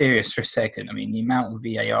 To be serious for a second, I mean, the amount of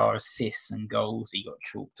VAR assists and goals he got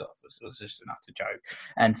chalked off was just an utter joke.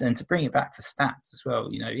 And to bring it back to stats as well,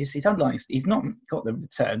 his underlying, he's not got the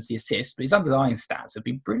returns, the assists, but his underlying stats have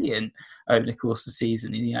been brilliant over the course of the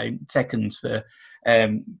season. Second for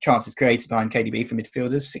chances created behind KDB from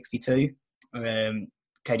midfielders, 62.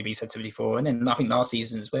 KDB said 74, and then I think last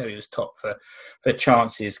season as well he was top for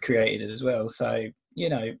chances created as well. So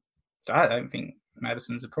I don't think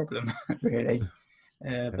Madison's a problem really.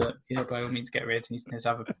 But by all means get rid. There's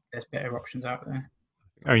better options out there.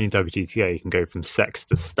 Only in WGTA you can go from sex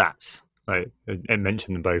to stats. Like I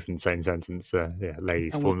mentioned them both in the same sentence.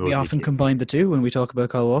 Ladies. And we often combine the two when we talk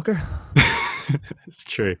about Kyle Walker. It's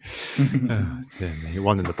true.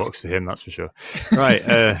 One in the box for him, that's for sure.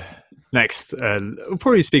 Right. Next, we'll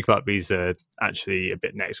probably speak about these actually a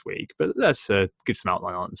bit next week, but let's give some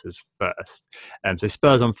outline answers first. So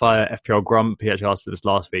Spurs on fire, FPL Grump, he actually asked us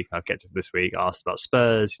last week, I'll get to this week, asked about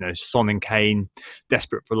Spurs, Son and Kane,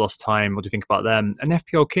 desperate for lost time, what do you think about them? And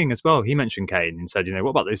FPL King as well, he mentioned Kane and said, what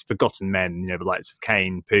about those forgotten men, the likes of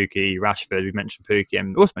Kane, Pookie, Rashford, we mentioned Pookie,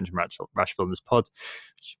 and we also mentioned Rashford on this pod.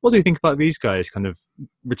 What do you think about these guys kind of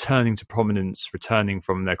returning to prominence, returning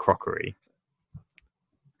from their crockery?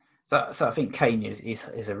 So I think Kane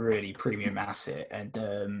is a really premium asset, and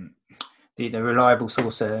the reliable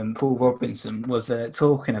source, Paul Robinson, was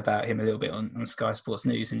talking about him a little bit on Sky Sports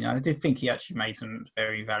News, and I did think he actually made some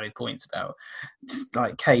very valid points about just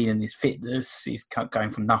like Kane and his fitness. He's going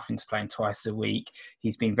from nothing to playing twice a week.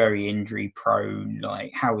 He's been very injury prone.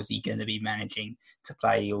 Like, how is he going to be managing to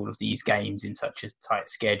play all of these games in such a tight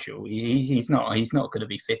schedule? He's not going to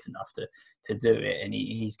be fit enough to do it, and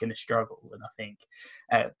he's going to struggle. And I think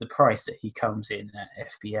at the price that he comes in at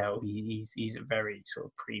FPL, he's a very sort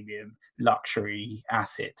of premium luxury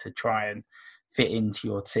asset to try and fit into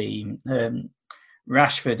your team.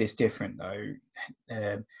 Rashford is different though.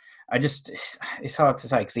 It's hard to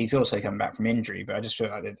say because he's also coming back from injury, but I just feel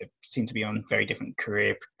like they seem to be on very different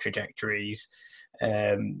career trajectories.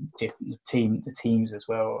 The teams as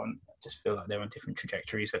well. I just feel like they're on different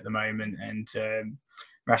trajectories at the moment, and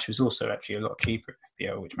Rashford's also actually a lot cheaper at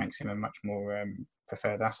FPL, which makes him a much more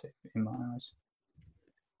preferred asset in my eyes.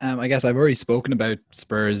 I guess I've already spoken about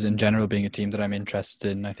Spurs in general being a team that I'm interested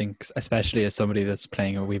in. I think especially as somebody that's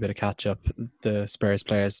playing a wee bit of catch up, the Spurs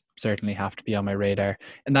players certainly have to be on my radar.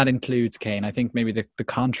 And that includes Kane. I think maybe the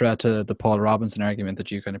contra to the Paul Robinson argument that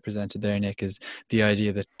you kind of presented there, Nick, is the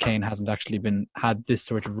idea that Kane hasn't actually had this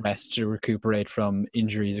sort of rest to recuperate from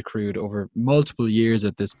injuries accrued over multiple years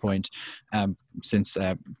at this point, since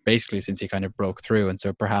he kind of broke through. And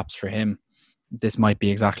so perhaps for him, this might be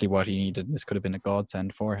exactly what he needed. This could have been a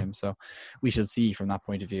godsend for him. So we shall see from that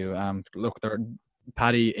point of view. Look,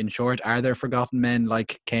 Paddy, in short, are there forgotten men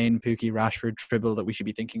like Kane, Pookie, Rashford, Tribble that we should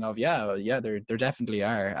be thinking of? Yeah, there definitely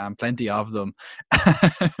are. Plenty of them.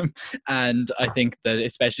 And I think that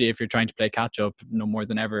especially if you're trying to play catch up, no more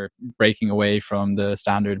than ever, breaking away from the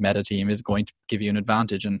standard meta team is going to give you an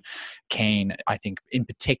advantage. And Kane, I think in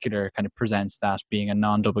particular, kind of presents that, being a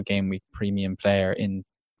non-double game week premium player in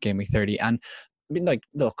game week 30. And I mean, like,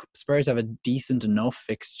 look, Spurs have a decent enough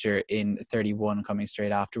fixture in 31 coming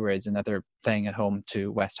straight afterwards, and that they're playing at home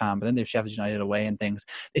to West Ham, but then they have Sheffield United away and things.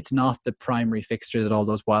 It's not the primary fixture that all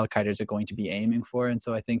those wildcarders are going to be aiming for. And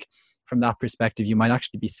so I think from that perspective, you might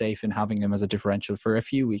actually be safe in having him as a differential for a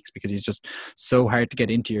few weeks, because he's just so hard to get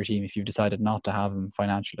into your team if you've decided not to have him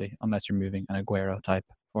financially, unless you're moving an Aguero type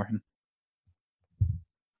for him.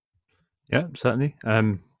 Yeah, certainly.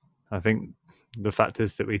 I think the fact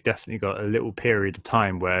is that we've definitely got a little period of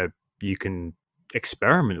time where you can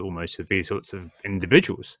experiment almost with these sorts of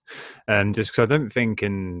individuals. Just because I don't think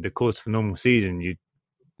in the course of a normal season you'd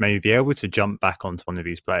maybe be able to jump back onto one of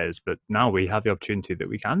these players, but now we have the opportunity that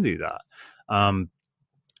we can do that. And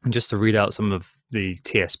just to read out some of the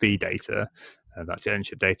TSB data, that's the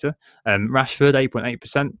ownership data. Rashford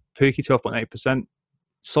 8.8%, Pookie 12.8%,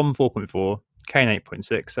 Son 4.4%, Kane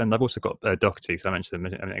 8.6, and I've also got Doherty, because I mentioned a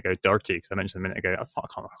minute ago. I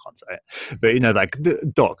can't say it, but like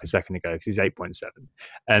Doc a second ago, because he's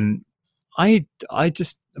 8.7. I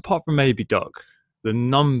just, apart from maybe Doc, the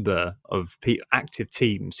number of active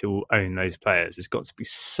teams who will own those players has got to be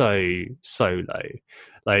so low.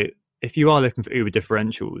 Like, if you are looking for uber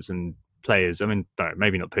differentials and players, I mean, no,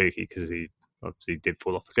 maybe not Pookie, because he obviously did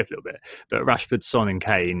fall off the cliff a little bit, but Rashford, Son and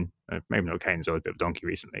Kane, maybe not Kane's always a bit of a donkey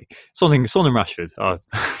recently, Son and Rashford are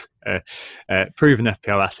proven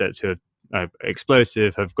FPL assets who have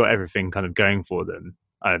explosive, have got everything kind of going for them.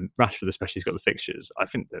 Rashford especially has got the fixtures. I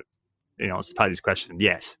think that, in answer to Paddy's question,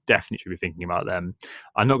 yes, definitely should be thinking about them.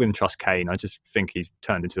 I'm not going to trust Kane. I just think he's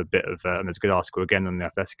turned into a bit of, and there's a good article again on the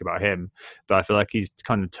Athletic about him, but I feel like he's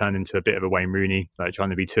kind of turned into a bit of a Wayne Rooney, like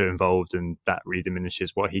trying to be too involved, and that really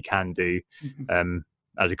diminishes what he can do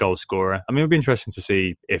as a goal scorer. I mean, it'll be interesting to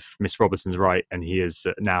see if Miss Robertson's right and he is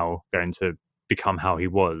now going to become how he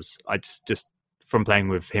was. I just from playing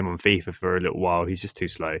with him on FIFA for a little while, he's just too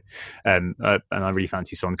slow. And I really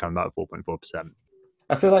fancy Son coming back at 4.4%.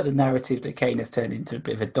 I feel like the narrative that Kane has turned into a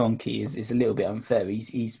bit of a donkey is a little bit unfair.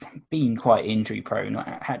 He's been quite injury prone.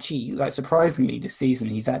 Actually, like surprisingly, this season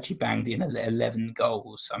he's actually banged in 11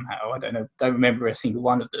 goals somehow. I don't remember a single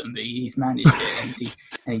one of them, but he's managed it,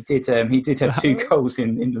 and he did have 2 goals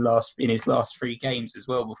in his last 3 games as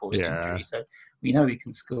well before his injury. So we know he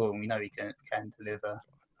can score and we know he can deliver.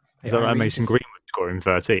 Is that Mason Greenwood scoring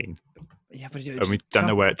 13? Yeah, but we don't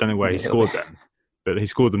know where he scored them. But he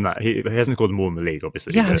scored them that he hasn't scored them all in the league,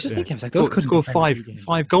 obviously. Yeah, I was just thinking, like those could score five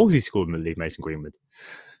goals. He scored in the league, Mason Greenwood.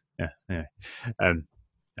 Yeah.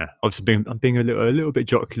 Obviously, I'm being a little bit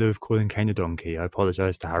jocular of calling Kane a donkey. I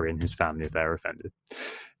apologise to Harry and his family if they're offended.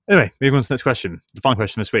 Anyway, moving on to the next question. The final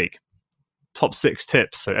question this week. Top 6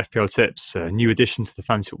 tips. So FPL tips. A new addition to the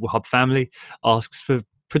Fantasy Football Hub family asks for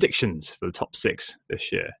predictions for the top 6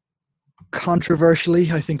 this year.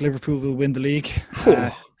 Controversially, I think Liverpool will win the league.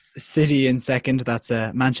 City in second, that's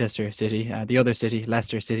Manchester City. The other City,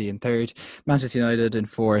 Leicester City in third. Manchester United in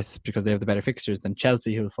fourth because they have the better fixtures than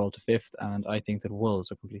Chelsea, who will fall to fifth. And I think that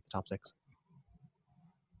Wolves will complete the top 6.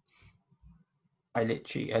 I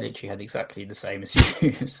literally had exactly the same as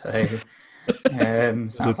you. So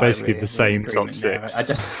basically the same top 6.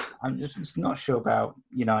 I'm just not sure about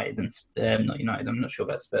United and not United. I'm not sure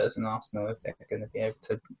about Spurs and Arsenal if they're going to be able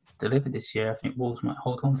to deliver this year. I think Wolves might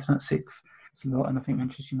hold on to that 6th slot, and I think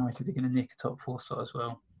Manchester United are going to nick a top 4 slot as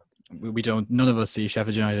well. We don't. None of us see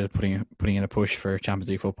Sheffield United putting in a push for Champions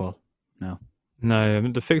League football. No. I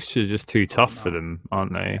mean, the fixtures are just too tough for them,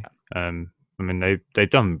 aren't they? I mean, they've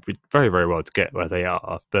done very, very well to get where they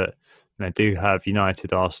are, but they do have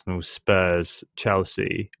United, Arsenal, Spurs,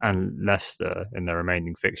 Chelsea, and Leicester in their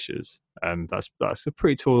remaining fixtures. That's a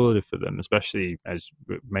pretty tall order for them, especially as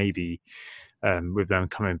maybe with them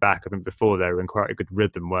coming back. I think before they were in quite a good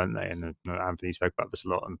rhythm, weren't they? And Anthony spoke about this a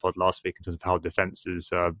lot on the pod last week in terms of how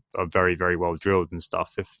defences are very, very well drilled and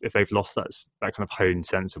stuff. If they've lost that kind of honed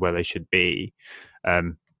sense of where they should be,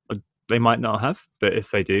 they might not have. But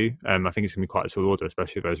if they do, I think it's going to be quite a tall order,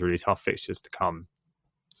 especially with those really tough fixtures to come.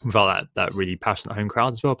 Without that really passionate home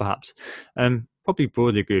crowd as well, perhaps. Probably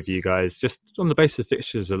broadly agree with you guys. Just on the basis of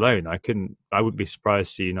fixtures alone, I wouldn't be surprised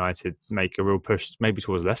to see United make a real push, maybe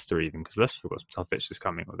towards Leicester even, because Leicester have got some tough fixtures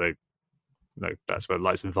coming. Although, that's where the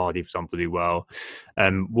likes of Vardy, for example, do well.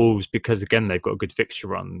 Wolves, because again they've got a good fixture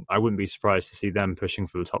run. I wouldn't be surprised to see them pushing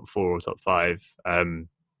for the top 4 or top 5. And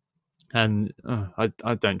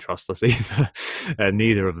I don't trust us either.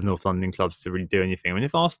 Neither of the North London clubs to really do anything. I mean,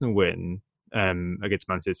 if Arsenal win against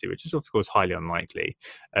Man City, which is of course highly unlikely,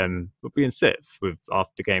 we'll be in 6th with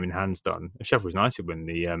after the game in hand's done. If Sheffield United win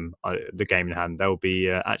the game in hand, they'll be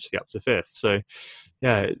actually up to 5th. So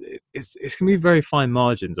yeah, it's going to be very fine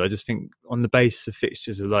margins. I just think on the basis of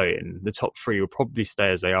fixtures alone, the top 3 will probably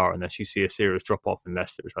stay as they are unless you see a serious drop off in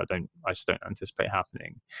Leicester, which I just don't anticipate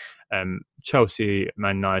happening. Chelsea,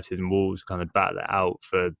 Man United, and Wolves kind of battle it out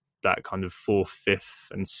for that kind of 4th,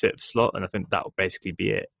 5th, and 6th slot, and I think that will basically be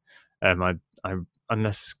it.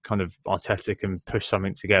 Unless kind of Arteta can push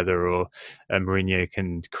something together, or Mourinho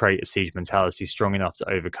can create a siege mentality strong enough to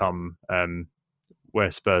overcome where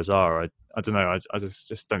Spurs are. I don't know. I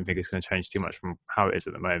just don't think it's going to change too much from how it is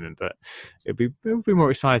at the moment. But it'll be more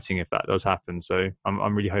exciting if that does happen. So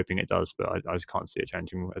I'm really hoping it does, but I just can't see it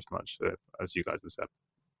changing as much as you guys have said.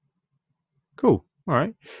 Cool. All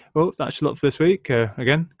right. Well, that's a lot for this week.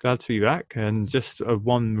 Again, glad to be back. And just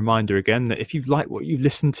one reminder again that if you've liked what you've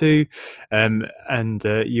listened to and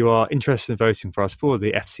you are interested in voting for us for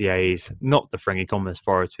the FCA's, not the Friendly Commerce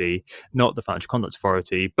Authority, not the Financial Conduct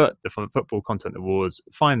Authority, but the Football Content Awards,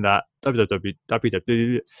 find that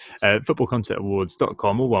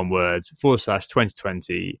www.footballcontentawards.com, all one word,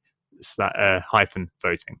 /2020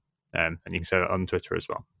 -voting. And you can say that on Twitter as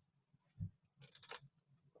well.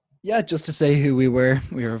 Yeah, just to say who we were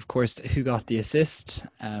of course Who Got the Assist.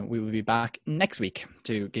 We will be back next week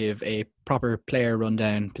to give a proper player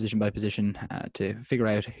rundown, position by position, to figure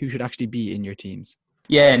out who should actually be in your teams.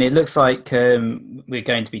 Yeah, and it looks like we're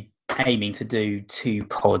going to be aiming to do 2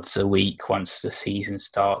 pods a week once the season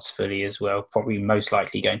starts fully as well. Probably most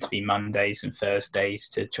likely going to be Mondays and Thursdays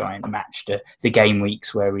to try and match the game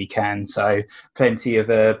weeks where we can. So plenty of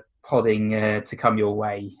podding to come your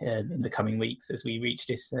way in the coming weeks as we reach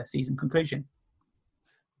this season conclusion.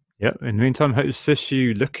 Yep. In the meantime, hope to assist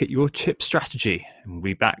you look at your chip strategy. And we'll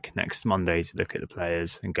be back next Monday to look at the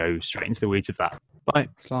players and go straight into the weeds of that. Bye.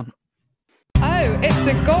 Slán. Oh, it's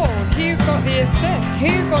a goal. Who got the assist?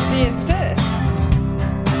 Who got the assist?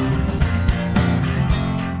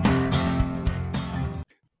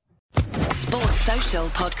 Sports Social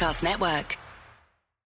Podcast Network.